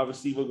 1 and wide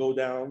receiver go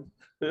down.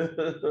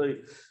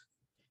 Like,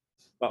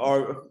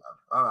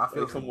 I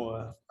feel. Come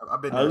on.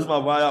 I've been. I lose my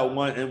wide out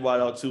 1 and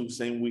wide out 2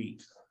 same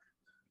week.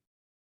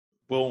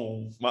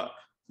 Boom.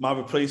 My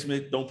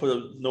replacement don't put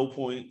up no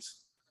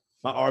points.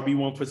 My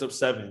RB1 puts up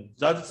 7.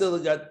 Jonathan Taylor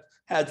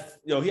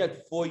he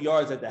had 4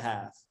 yards at the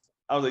half.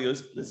 I was like,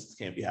 this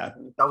can't be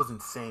happening. That was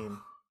insane.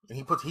 And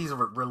he's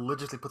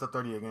religiously puts up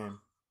 30 a game.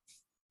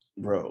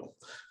 Bro.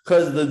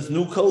 Because the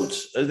new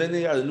coach, and then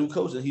they got a new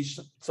coach, and he's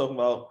talking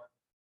about,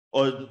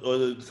 or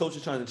the coach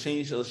is trying to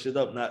change the shit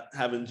up, not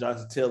having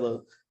Jonathan Taylor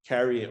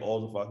carry it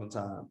all the fucking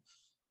time.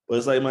 But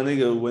it's like, my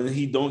nigga, when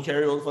he don't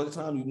carry all the fucking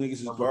time, you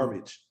niggas is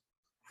garbage.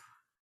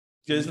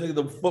 Get this nigga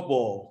the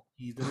football.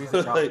 He's the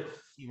reason like,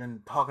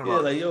 even talking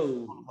about. Yeah, like,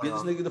 yo, get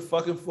this nigga the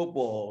fucking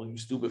football, you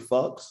stupid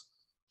fucks.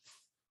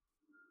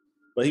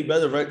 But he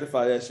better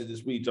rectify that shit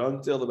this week.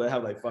 Jonathan Taylor better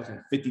have like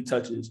fucking 50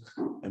 touches,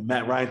 and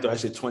Matt Ryan throw that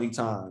shit 20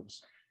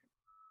 times.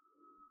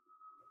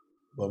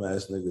 Bum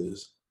ass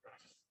niggas.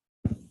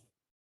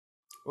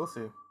 We'll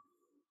see.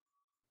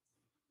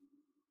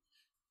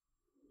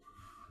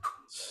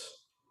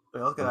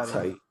 Wait, let's get out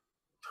of here.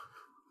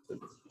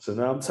 So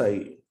now I'm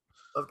tight.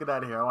 Let's get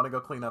out of here. I want to go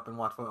clean up and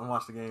watch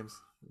the games.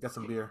 Get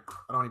some beer.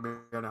 I don't need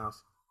beer in the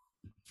house.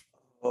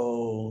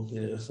 Oh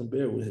yeah, some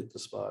beer would hit the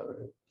spot,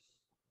 right?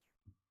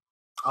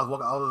 I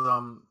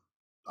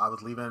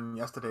was leaving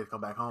yesterday to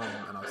come back home,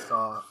 and I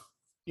saw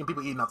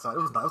people eating outside. It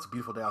was a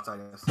beautiful day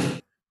outside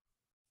yesterday,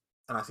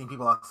 and I seen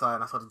people outside,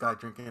 and I saw this guy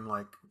drinking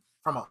like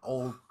from an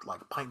old like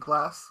pint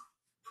glass.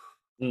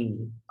 I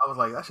was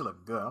like, that should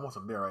look good. I want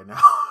some beer right now.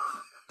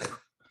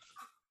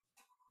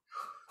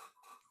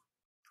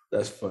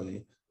 That's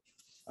funny.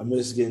 I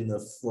miss getting the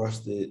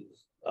frosted.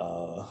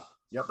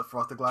 Yep, the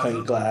frosted glass.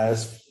 Pint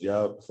glass.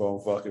 Yep, from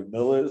fucking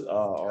Miller's.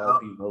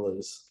 RP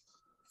Miller's.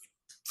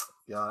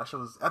 Yeah, that shit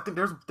was. I think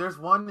there's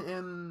one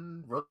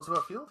in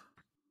Roosevelt Field.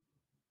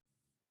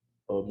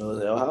 Oh,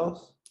 Miller's Ale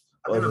House.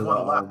 I think there's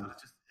one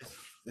left.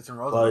 It's in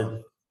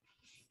Roosevelt.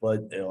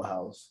 But Ale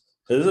House.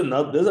 There's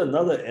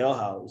another Ale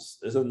House.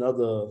 There's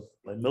another,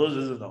 like, Miller's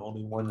isn't the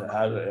only one that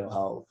has an Ale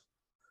House.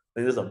 I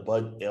think there's a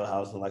Bud Ale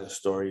House in like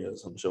Astoria or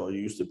some show. It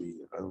used to be.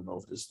 I don't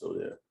know if it's still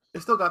there. They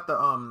still got the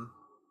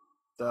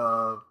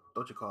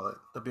what you call it?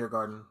 The beer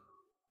garden.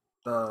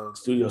 The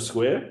Studio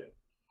Square?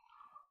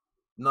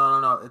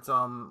 No. It's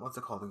what's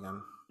it called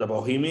again? The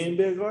Bohemian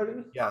Beer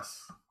Garden?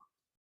 Yes.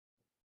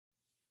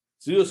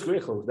 Studio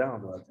Square closed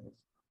down though, I think.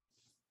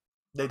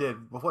 They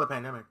did before the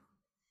pandemic.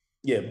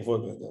 Yeah, before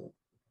the pandemic.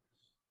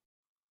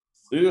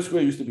 Studio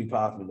Square used to be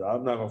popular though.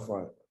 I'm not gonna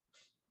front.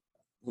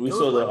 We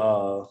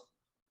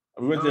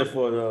went there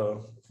for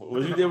the.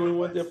 Was you there when we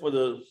went there for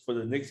the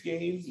Knicks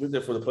game? We went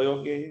there for the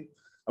playoff game.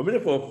 I've been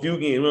there for a few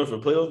games. I went for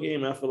the playoff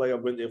game, and I feel like I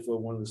went there for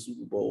one of the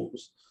Super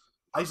Bowls.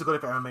 I used to go there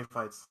for MMA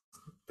fights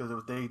because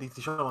they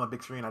showed them on the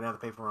big screen. I didn't have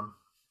to pay for them.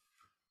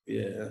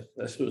 Yeah,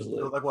 that shit was lit.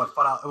 It was like what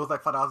 $5? It was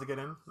like $5 to get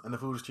in, and the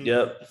food was cheap.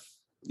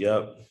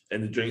 Yep.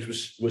 And the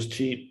drinks was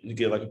cheap. You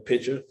get like a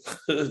pitcher.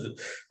 You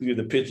get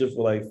the pitcher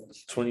for like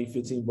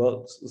 $20-15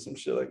 or some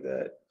shit like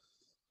that.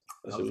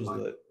 That shit was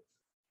lit.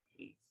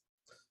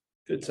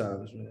 Good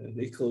times, man.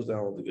 They closed down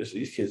all the good shit.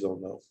 These kids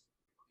don't know.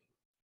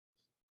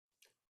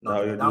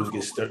 No, the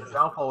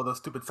downfall of those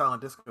stupid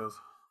silent discos.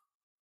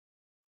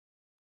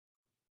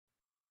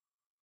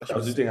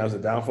 You think that was a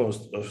downfall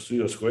of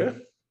Studio Square?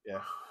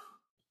 Yeah.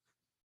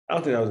 I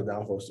don't think that was a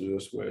downfall of Studio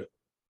Square.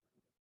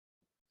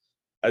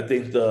 I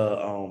think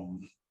the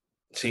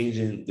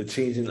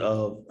changing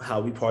of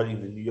how we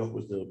partied in New York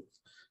was the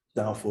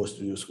downfall of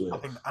Studio Square. I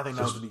think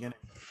that was the beginning.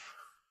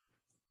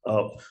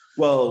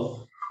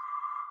 Well,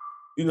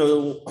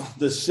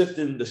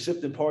 the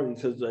shifting party,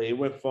 because it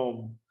went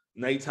from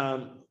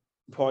nighttime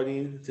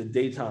partying to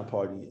daytime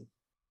partying,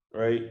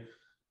 right?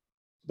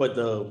 But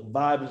the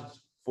vibes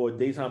for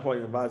daytime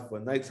party and vibes for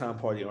nighttime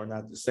party are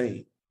not the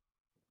same.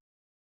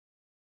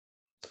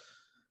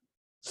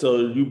 So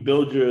you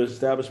build your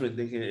establishment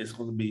thinking it's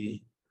going to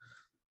be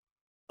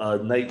a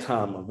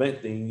nighttime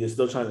event thing. You're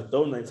still trying to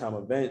throw nighttime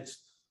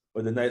events,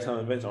 but the nighttime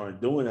events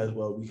aren't doing as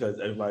well because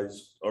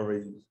everybody's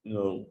already,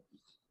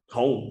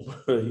 home.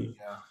 Right?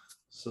 Yeah.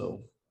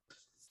 So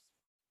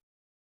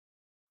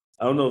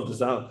I don't know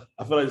if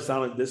I feel like the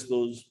Silent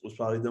Discos was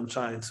probably them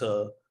trying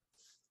to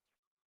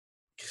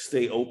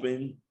stay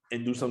open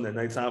and do something at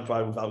nighttime,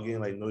 probably without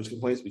getting like noise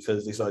complaints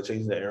because they started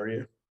changing the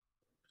area.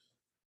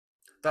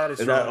 That is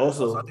And true. that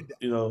also, I think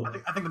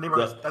the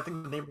neighborhoods. I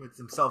think the neighborhoods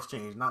themselves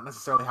changed, not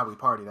necessarily how we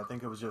partied. I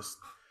think it was just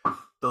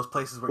those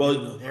places were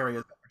in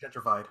areas that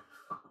were gentrified.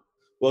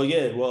 Well,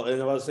 yeah. Well,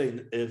 and I was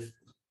saying, if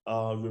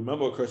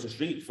remember across the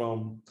street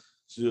from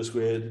Studio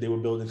Square, they were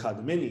building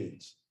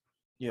condominiums.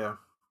 Yeah.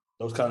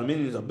 Those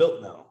condominiums are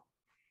built now.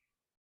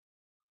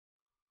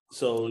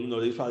 So,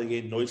 they probably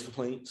get noise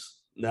complaints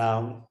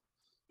now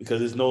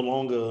because it's no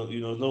longer,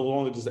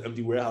 just an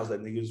empty warehouse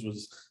that niggas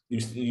was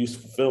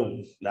used to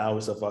film. Now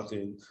it's a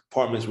fucking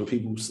apartments where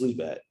people sleep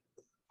at.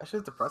 That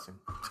shit's depressing.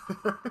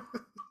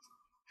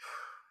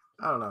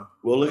 I don't know.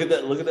 Well, look at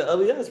that. Look at the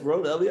LES,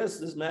 bro. The LES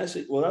is mad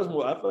shit. Well, that's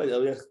more. I feel like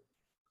LES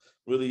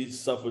really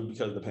suffered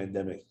because of the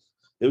pandemic.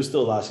 There was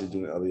still a lot of shit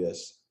doing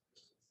LES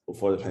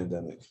before the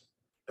pandemic.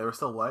 There was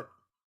still what?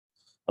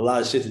 A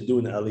lot of shit to do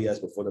in the LES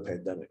before the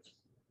pandemic.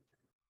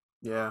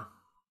 Yeah,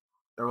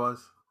 there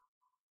was.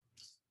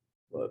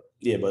 But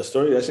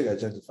Story, that shit got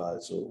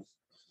gentrified. So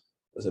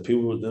I said, those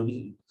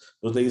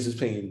niggas is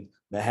paying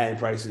Manhattan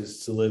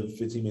prices to live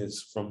 15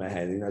 minutes from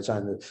Manhattan. They're not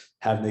trying to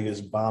have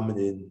niggas bombing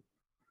in,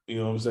 you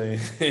know what I'm saying,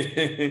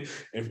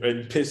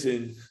 and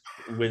pissing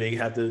when they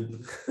have to,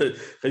 because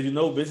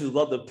bitches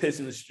love to piss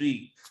in the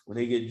street when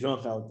they get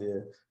drunk out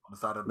there. On the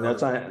side of the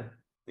building.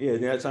 They're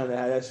not trying to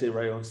have that shit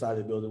right on the side of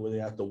the building where they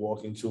have to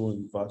walk into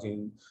and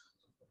fucking,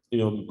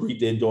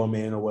 greet their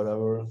doorman or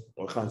whatever,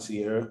 or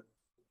concierge.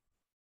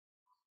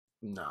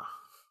 No,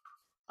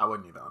 I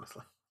wouldn't either,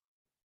 honestly.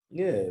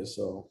 Yeah,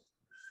 so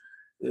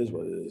it is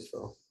what it is,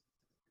 though.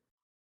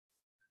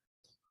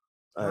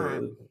 All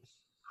right.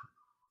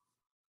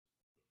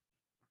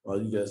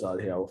 Well, you guys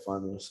out here, I will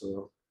find them.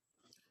 So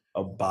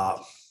a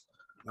bop,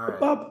 all right. a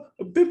bop,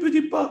 a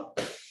bippity bop.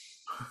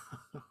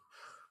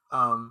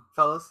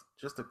 Fellas,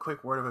 just a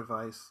quick word of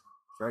advice.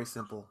 Very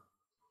simple.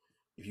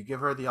 If you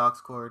give her the aux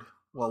cord,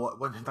 well,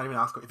 what not even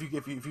aux cord.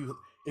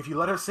 If you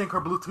let her sync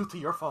her Bluetooth to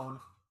your phone,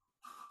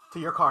 to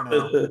your car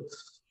now,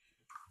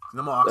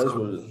 no more aux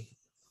cord.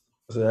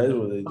 That is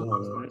what they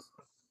do. Right?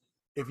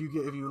 If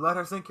you let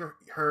her sync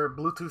her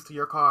Bluetooth to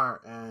your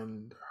car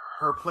and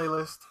her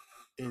playlist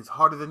is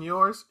harder than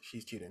yours,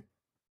 she's cheating.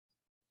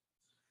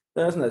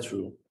 That's not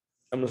true.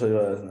 I'm gonna tell you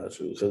why that's not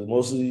true. Because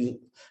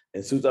mostly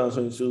in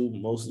 2022,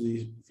 most of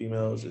these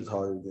females is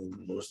harder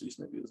than most of these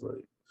niggas.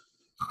 Like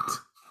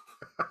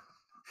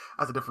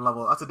that's a different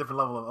level. That's a different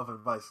level of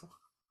advice.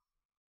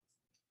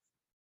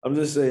 I'm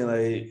just saying,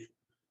 like,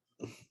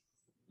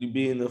 you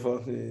be in the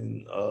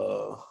fucking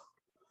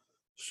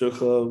strip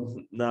club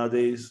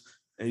nowadays,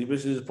 and you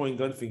bitches just pointing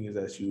gun fingers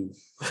at you.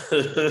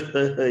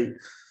 Like,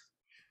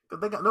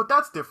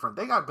 that's different.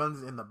 They got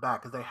guns in the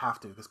back because they have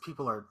to. Because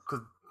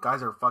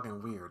guys are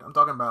fucking weird. I'm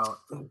talking about.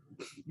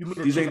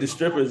 These ain't the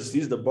strippers.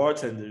 These are the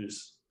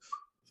bartenders.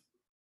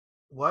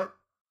 What?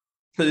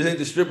 These ain't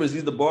the strippers.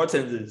 These are the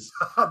bartenders.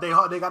 they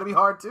got to be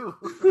hard too.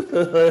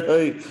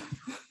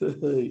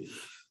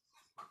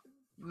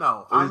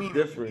 No, I mean,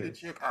 different.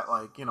 If you meet a chick at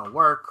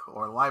work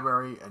or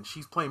library, and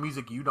she's playing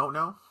music you don't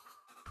know.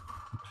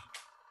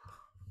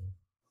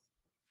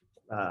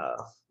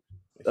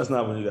 That's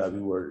not when you gotta be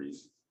worried.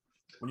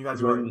 When you gotta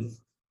be worried.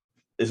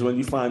 It's when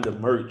you find the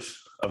merch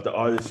of the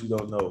artist you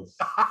don't know.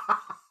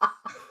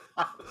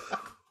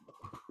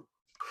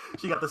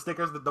 She got the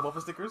stickers, the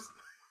bumper stickers,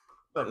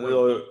 like,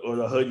 or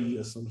the hoodie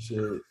or some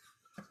shit.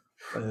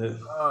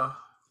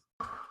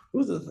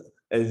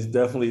 It's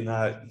definitely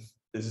not.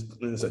 It's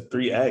a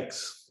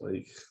 3X.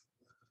 Like,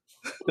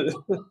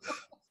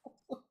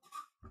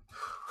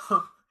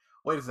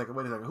 wait a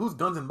second. Who's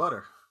Guns and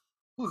Butter?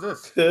 Who's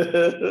this?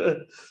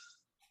 You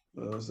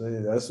know what I'm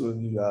saying? That's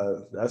when you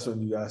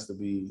got to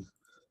be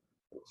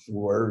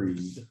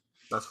worried.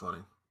 That's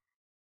funny.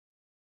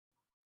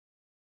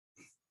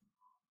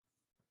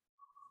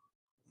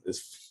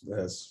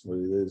 That's what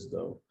it is,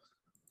 though.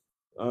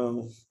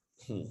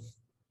 That's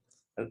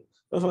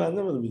why I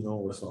never really know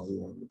what song we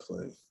wanted to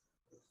play.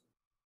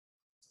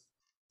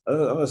 I'm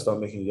gonna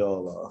start making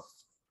y'all.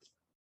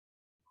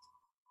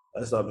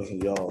 What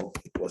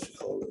you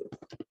call it?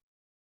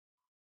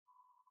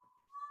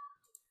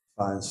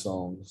 Find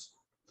songs.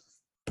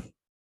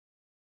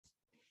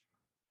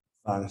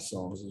 find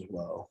songs as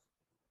well.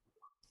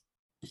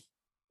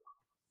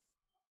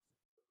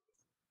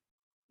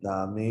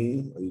 Nah,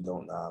 me or you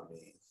don't nah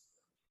me.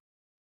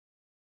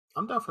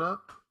 I'm down for that.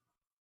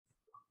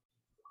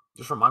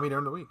 Just remind me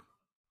during the week.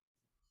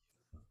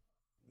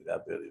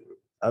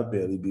 I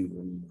barely be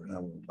remembering.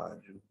 I'm gonna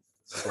remind you.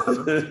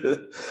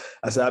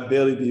 I said I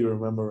barely be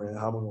remembering.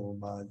 How am I gonna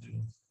remind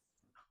you?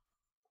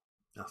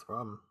 That's the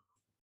problem.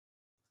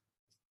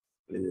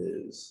 It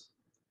is.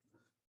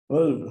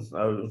 Well,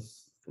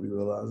 we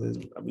realize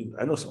it. I mean,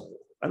 I know some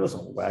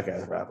whack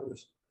ass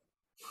rappers.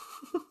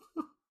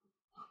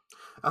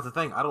 That's the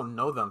thing. I don't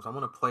know them, so I'm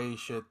gonna play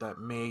shit that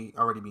may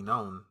already be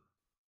known.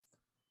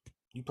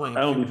 You playing?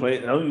 I don't be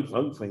playing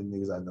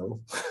niggas I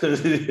know.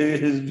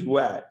 It's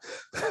whack.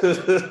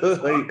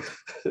 Like,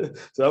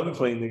 so I'll be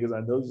playing niggas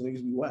I know. These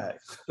niggas be whack.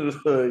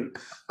 Like,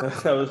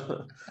 that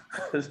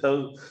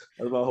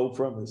was my whole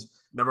premise.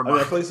 Never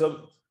mind.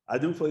 I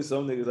do play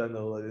some niggas I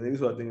know. Like the niggas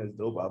who I think is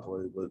dope, I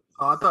play. But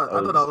I thought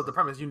that was the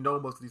premise. You know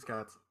most of these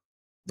cats.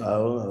 I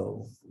don't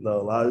know.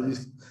 No, a lot of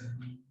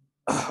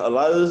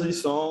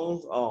these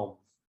songs,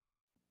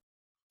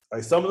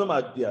 like some of them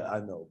I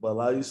know, but a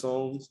lot of these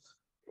songs,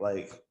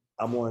 like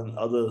I'm on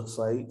other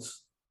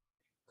sites,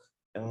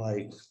 and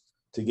like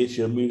to get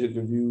your music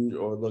reviewed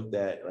or looked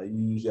at, like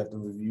you usually have to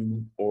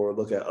review or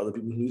look at other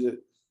people's music.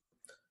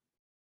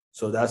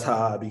 So that's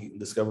how I be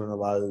discovering a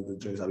lot of the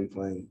drinks I be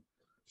playing.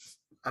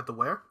 At the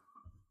where?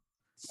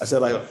 I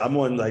said like I'm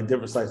on like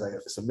different sites like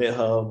Submit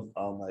Hub,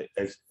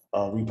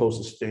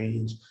 Repost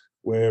Exchange,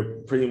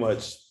 where pretty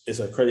much it's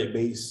a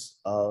credit-based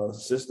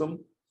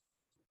system.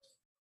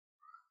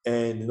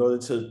 And in order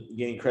to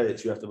gain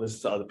credits, you have to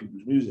listen to other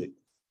people's music.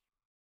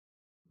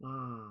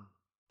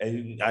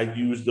 And I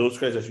use those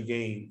credits that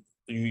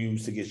you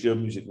use to get your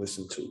music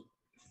listened to.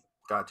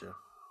 Gotcha.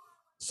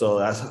 So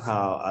that's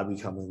how I be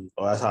coming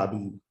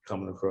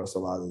across a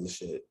lot of the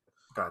shit.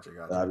 Gotcha.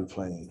 That I be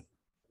playing.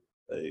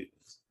 Like,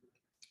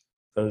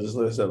 just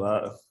listen, a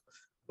lot of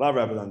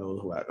rappers I know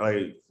is whack.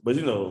 Like, but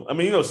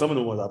some of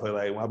the ones I play,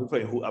 like when I be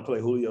playing, I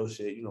play Julio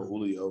shit. You know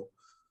Julio.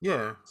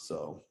 Yeah.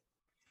 So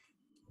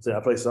I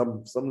play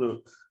some of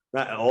the,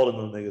 not all of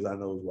them niggas I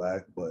know is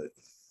whack, but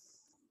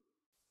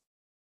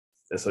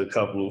it's a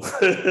couple.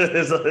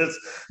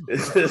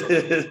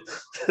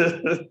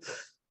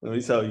 Let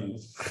me tell you,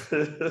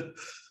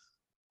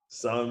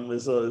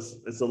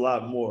 it's a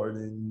lot more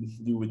than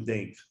you would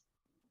think.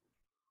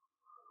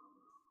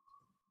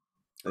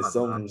 And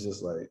some of them is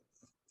just like,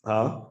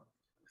 huh?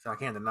 So I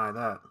can't deny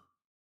that.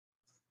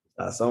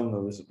 Some of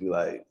them just be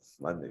like,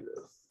 my nigga,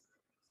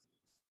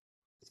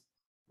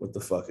 what the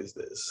fuck is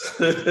this?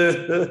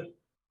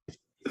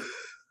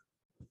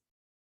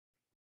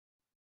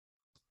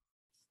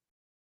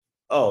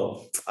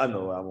 Oh, I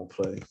know what I'm gonna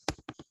play.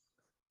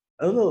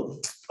 I don't know.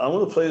 I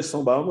want to play a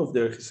song, but I don't know if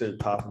they're considered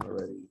popping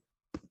already.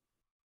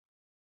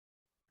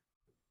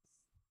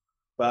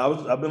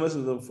 But I've been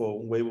listening to them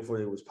for way before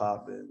they was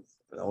popping,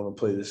 and I want to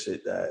play the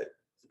shit that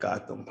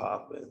got them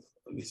popping.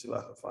 Let me see if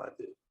I can find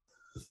it.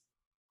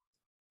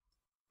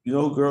 You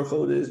know who Girl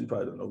Code is? You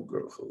probably don't know who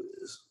Girl Code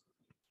is.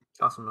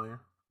 Sounds familiar.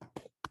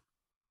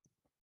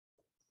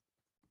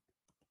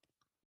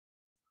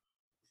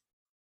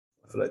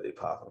 I feel like they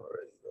popping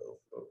already, though.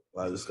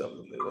 When I discovered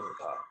them, they wasn't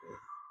popping.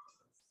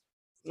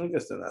 I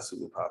guess they're not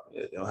super popping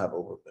yet. They don't have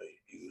over 1 million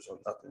views or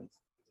nothing.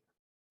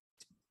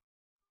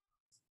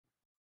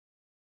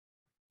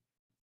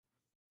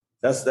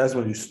 That's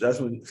when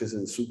you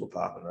consider super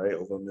popping, right?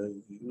 Over 1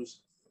 million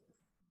views.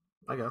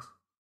 I guess.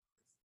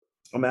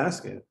 I'm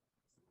asking.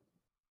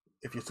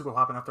 If you're super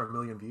popping after 1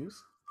 million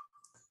views?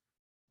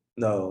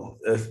 No,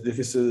 if you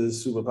consider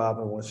super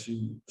popping once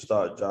you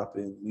start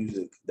dropping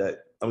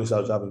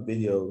start dropping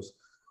videos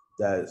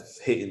that's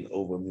hitting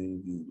over 1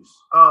 million views.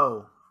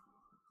 Oh,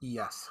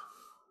 yes.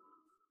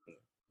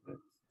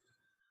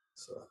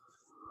 So,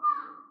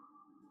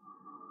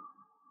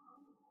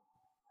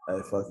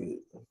 hey, fuck it.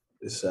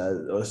 It's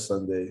Saturday or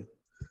Sunday.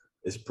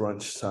 It's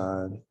brunch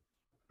time.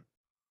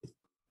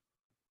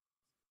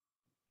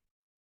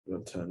 We're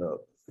gonna turn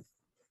up.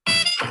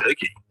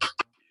 Okay.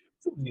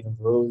 It's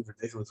really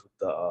ridiculous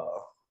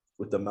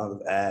with the amount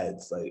of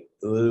ads. Like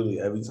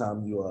literally every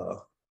time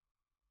you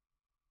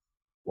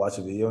watch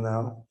a video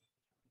now,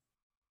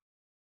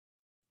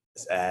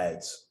 it's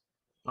ads.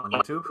 On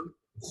YouTube?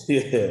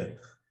 Yeah.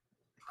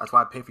 That's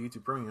why I pay for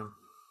YouTube Premium.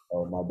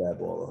 Oh, my bad,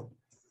 baller.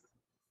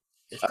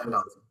 It's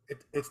 $10.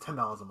 It's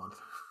 $10 a month.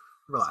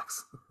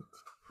 Relax.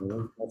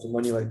 Lots of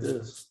money like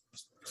this.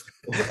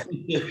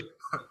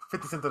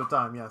 50 cents at a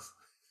time, yes.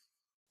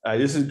 All right,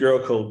 this is Girl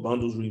Code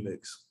Bundles Remix.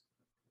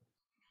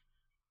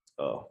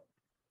 Oh.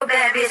 Go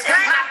bad bitch,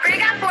 my freak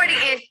got 40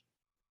 inch.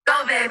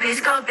 Go bad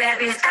bitch, go bad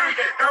bitch,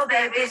 go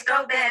bad bitch,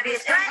 go bad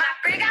bitch. My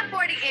freak got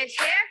 40 inch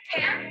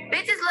hair.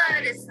 Bitches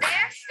love to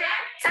stare.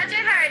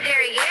 Touching her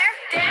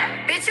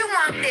derriere. Bitch, you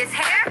want this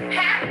hair?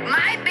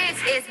 My bitch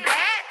is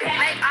bad.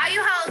 Make all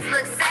you hoes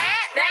look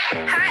sad.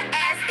 Her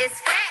ass is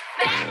fat.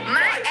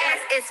 My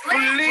ass is flat.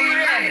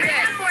 My freak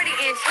got 40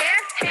 inch hair.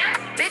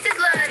 Bitches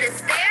love to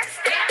stare.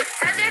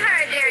 Touching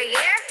her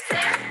derriere.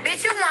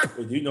 Bitch, you want.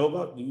 Wait, do you know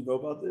about? Do you know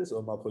about this,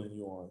 or am I putting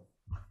you on?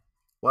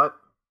 What?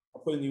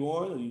 I'm putting you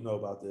on, or you know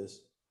about this?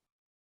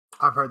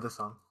 I've heard this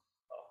song.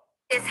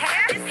 His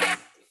hair.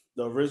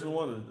 The original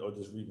one, or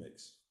just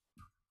remix?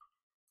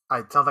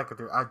 I sounds like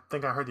I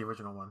think I heard the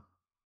original one.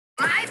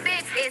 My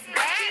bitch is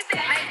bad.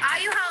 Make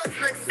all you hoes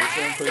look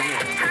sad.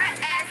 Her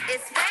ass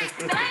is fat.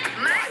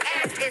 My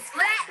ass is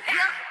flat.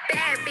 Look,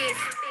 bad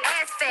bitch.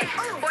 Ass fat.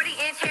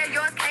 40-inch hair,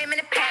 yours came in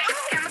a pack.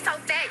 Camera so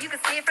fat, you can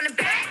see it from the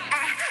back.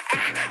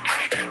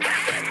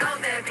 Go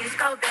bad bitch,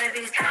 go bad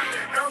bitch.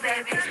 Go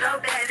bad bitch, go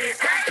bad bitch.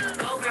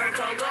 Go girl,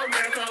 go, go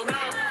girl, go,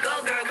 go. Go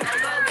girl, go,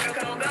 go girl,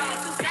 go, go.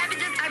 Two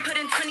savages, I put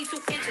in 22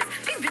 inches.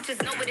 These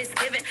bitches know what it's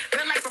giving.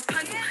 Real life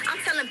Rapunzel. I'm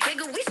telling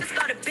bigger, we should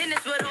start a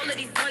business with all of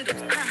these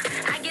bundles.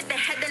 I get the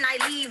head, then I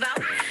leave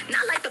out.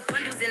 Not like the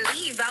bundles and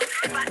leave out.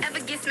 If I ever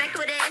get smacked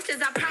with the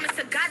inches, I promise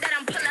to God that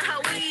I'm pulling her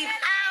weave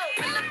out.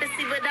 Pull up and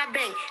see what I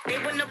bang. They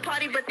wanna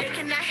party, but they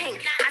cannot hang.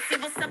 I see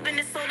what's up in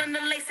the soul and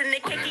the lace, and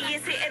the cakey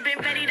is hitting, been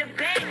ready to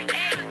bang.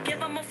 Ay, give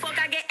them a fuck,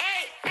 I get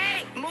eight.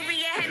 Ay, moving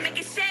your head, make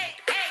it shake.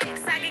 Ay,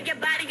 saga your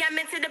body, I'm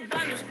into the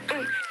bundles.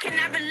 Can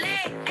I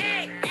relate?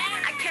 Ay,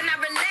 I cannot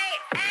relate.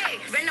 Ay,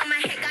 rain on my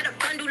head, got a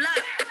bundle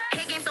up.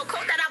 Head game so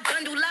cold that I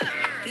bundle up.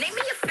 Name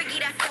me a freaky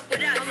that fuck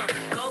with us.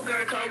 Go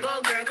girl, go,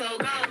 go girl, go,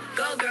 go.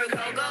 Go girl,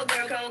 go, go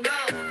girl, go, go.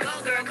 Go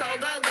girl, go,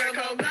 go girl,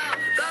 go, go.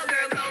 Go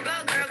girl, go, go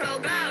girl, go,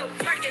 go.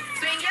 Work it,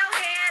 swing your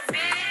hair,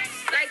 bitch.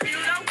 Like you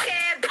don't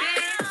care,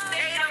 bitch.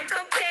 They don't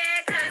compare,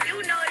 cause you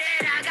know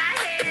that I got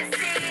hair,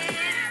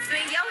 sis.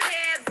 Swing your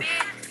hair,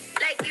 bitch.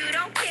 Like you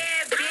don't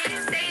care, bitch.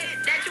 Say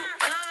that you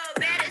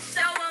better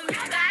show them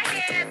you got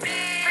hair,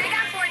 bitch. They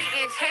got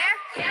 40-inch hair.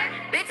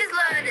 Bitches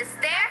love to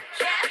stare.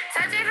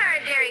 Touching her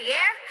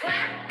derriere.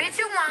 Bitch,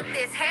 you want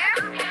this hair?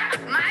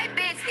 My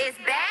bitch is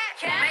bad.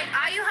 Make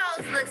all you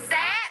hoes look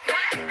sad.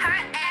 Her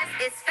ass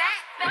is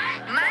fat.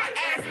 My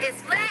ass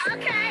is flat.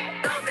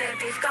 Okay. Go bad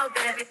bitch, go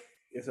bad bitch.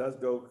 Yes, that's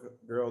Go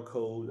Girl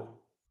Code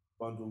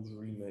Bundles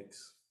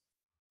remix.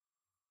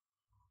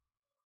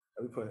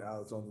 We putting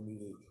Alex on the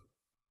music.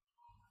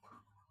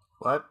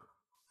 What?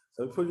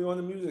 So we put you on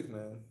the music,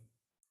 man.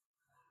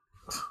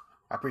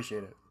 I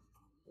appreciate it.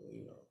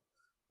 You know,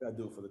 gotta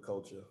do it for the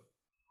culture.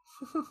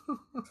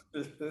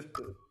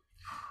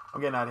 I'm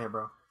getting out of here,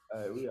 bro. All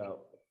right, we out.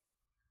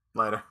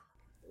 Later.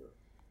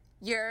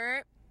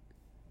 You're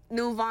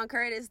new Von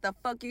Curtis. The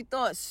fuck you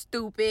thought,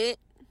 stupid.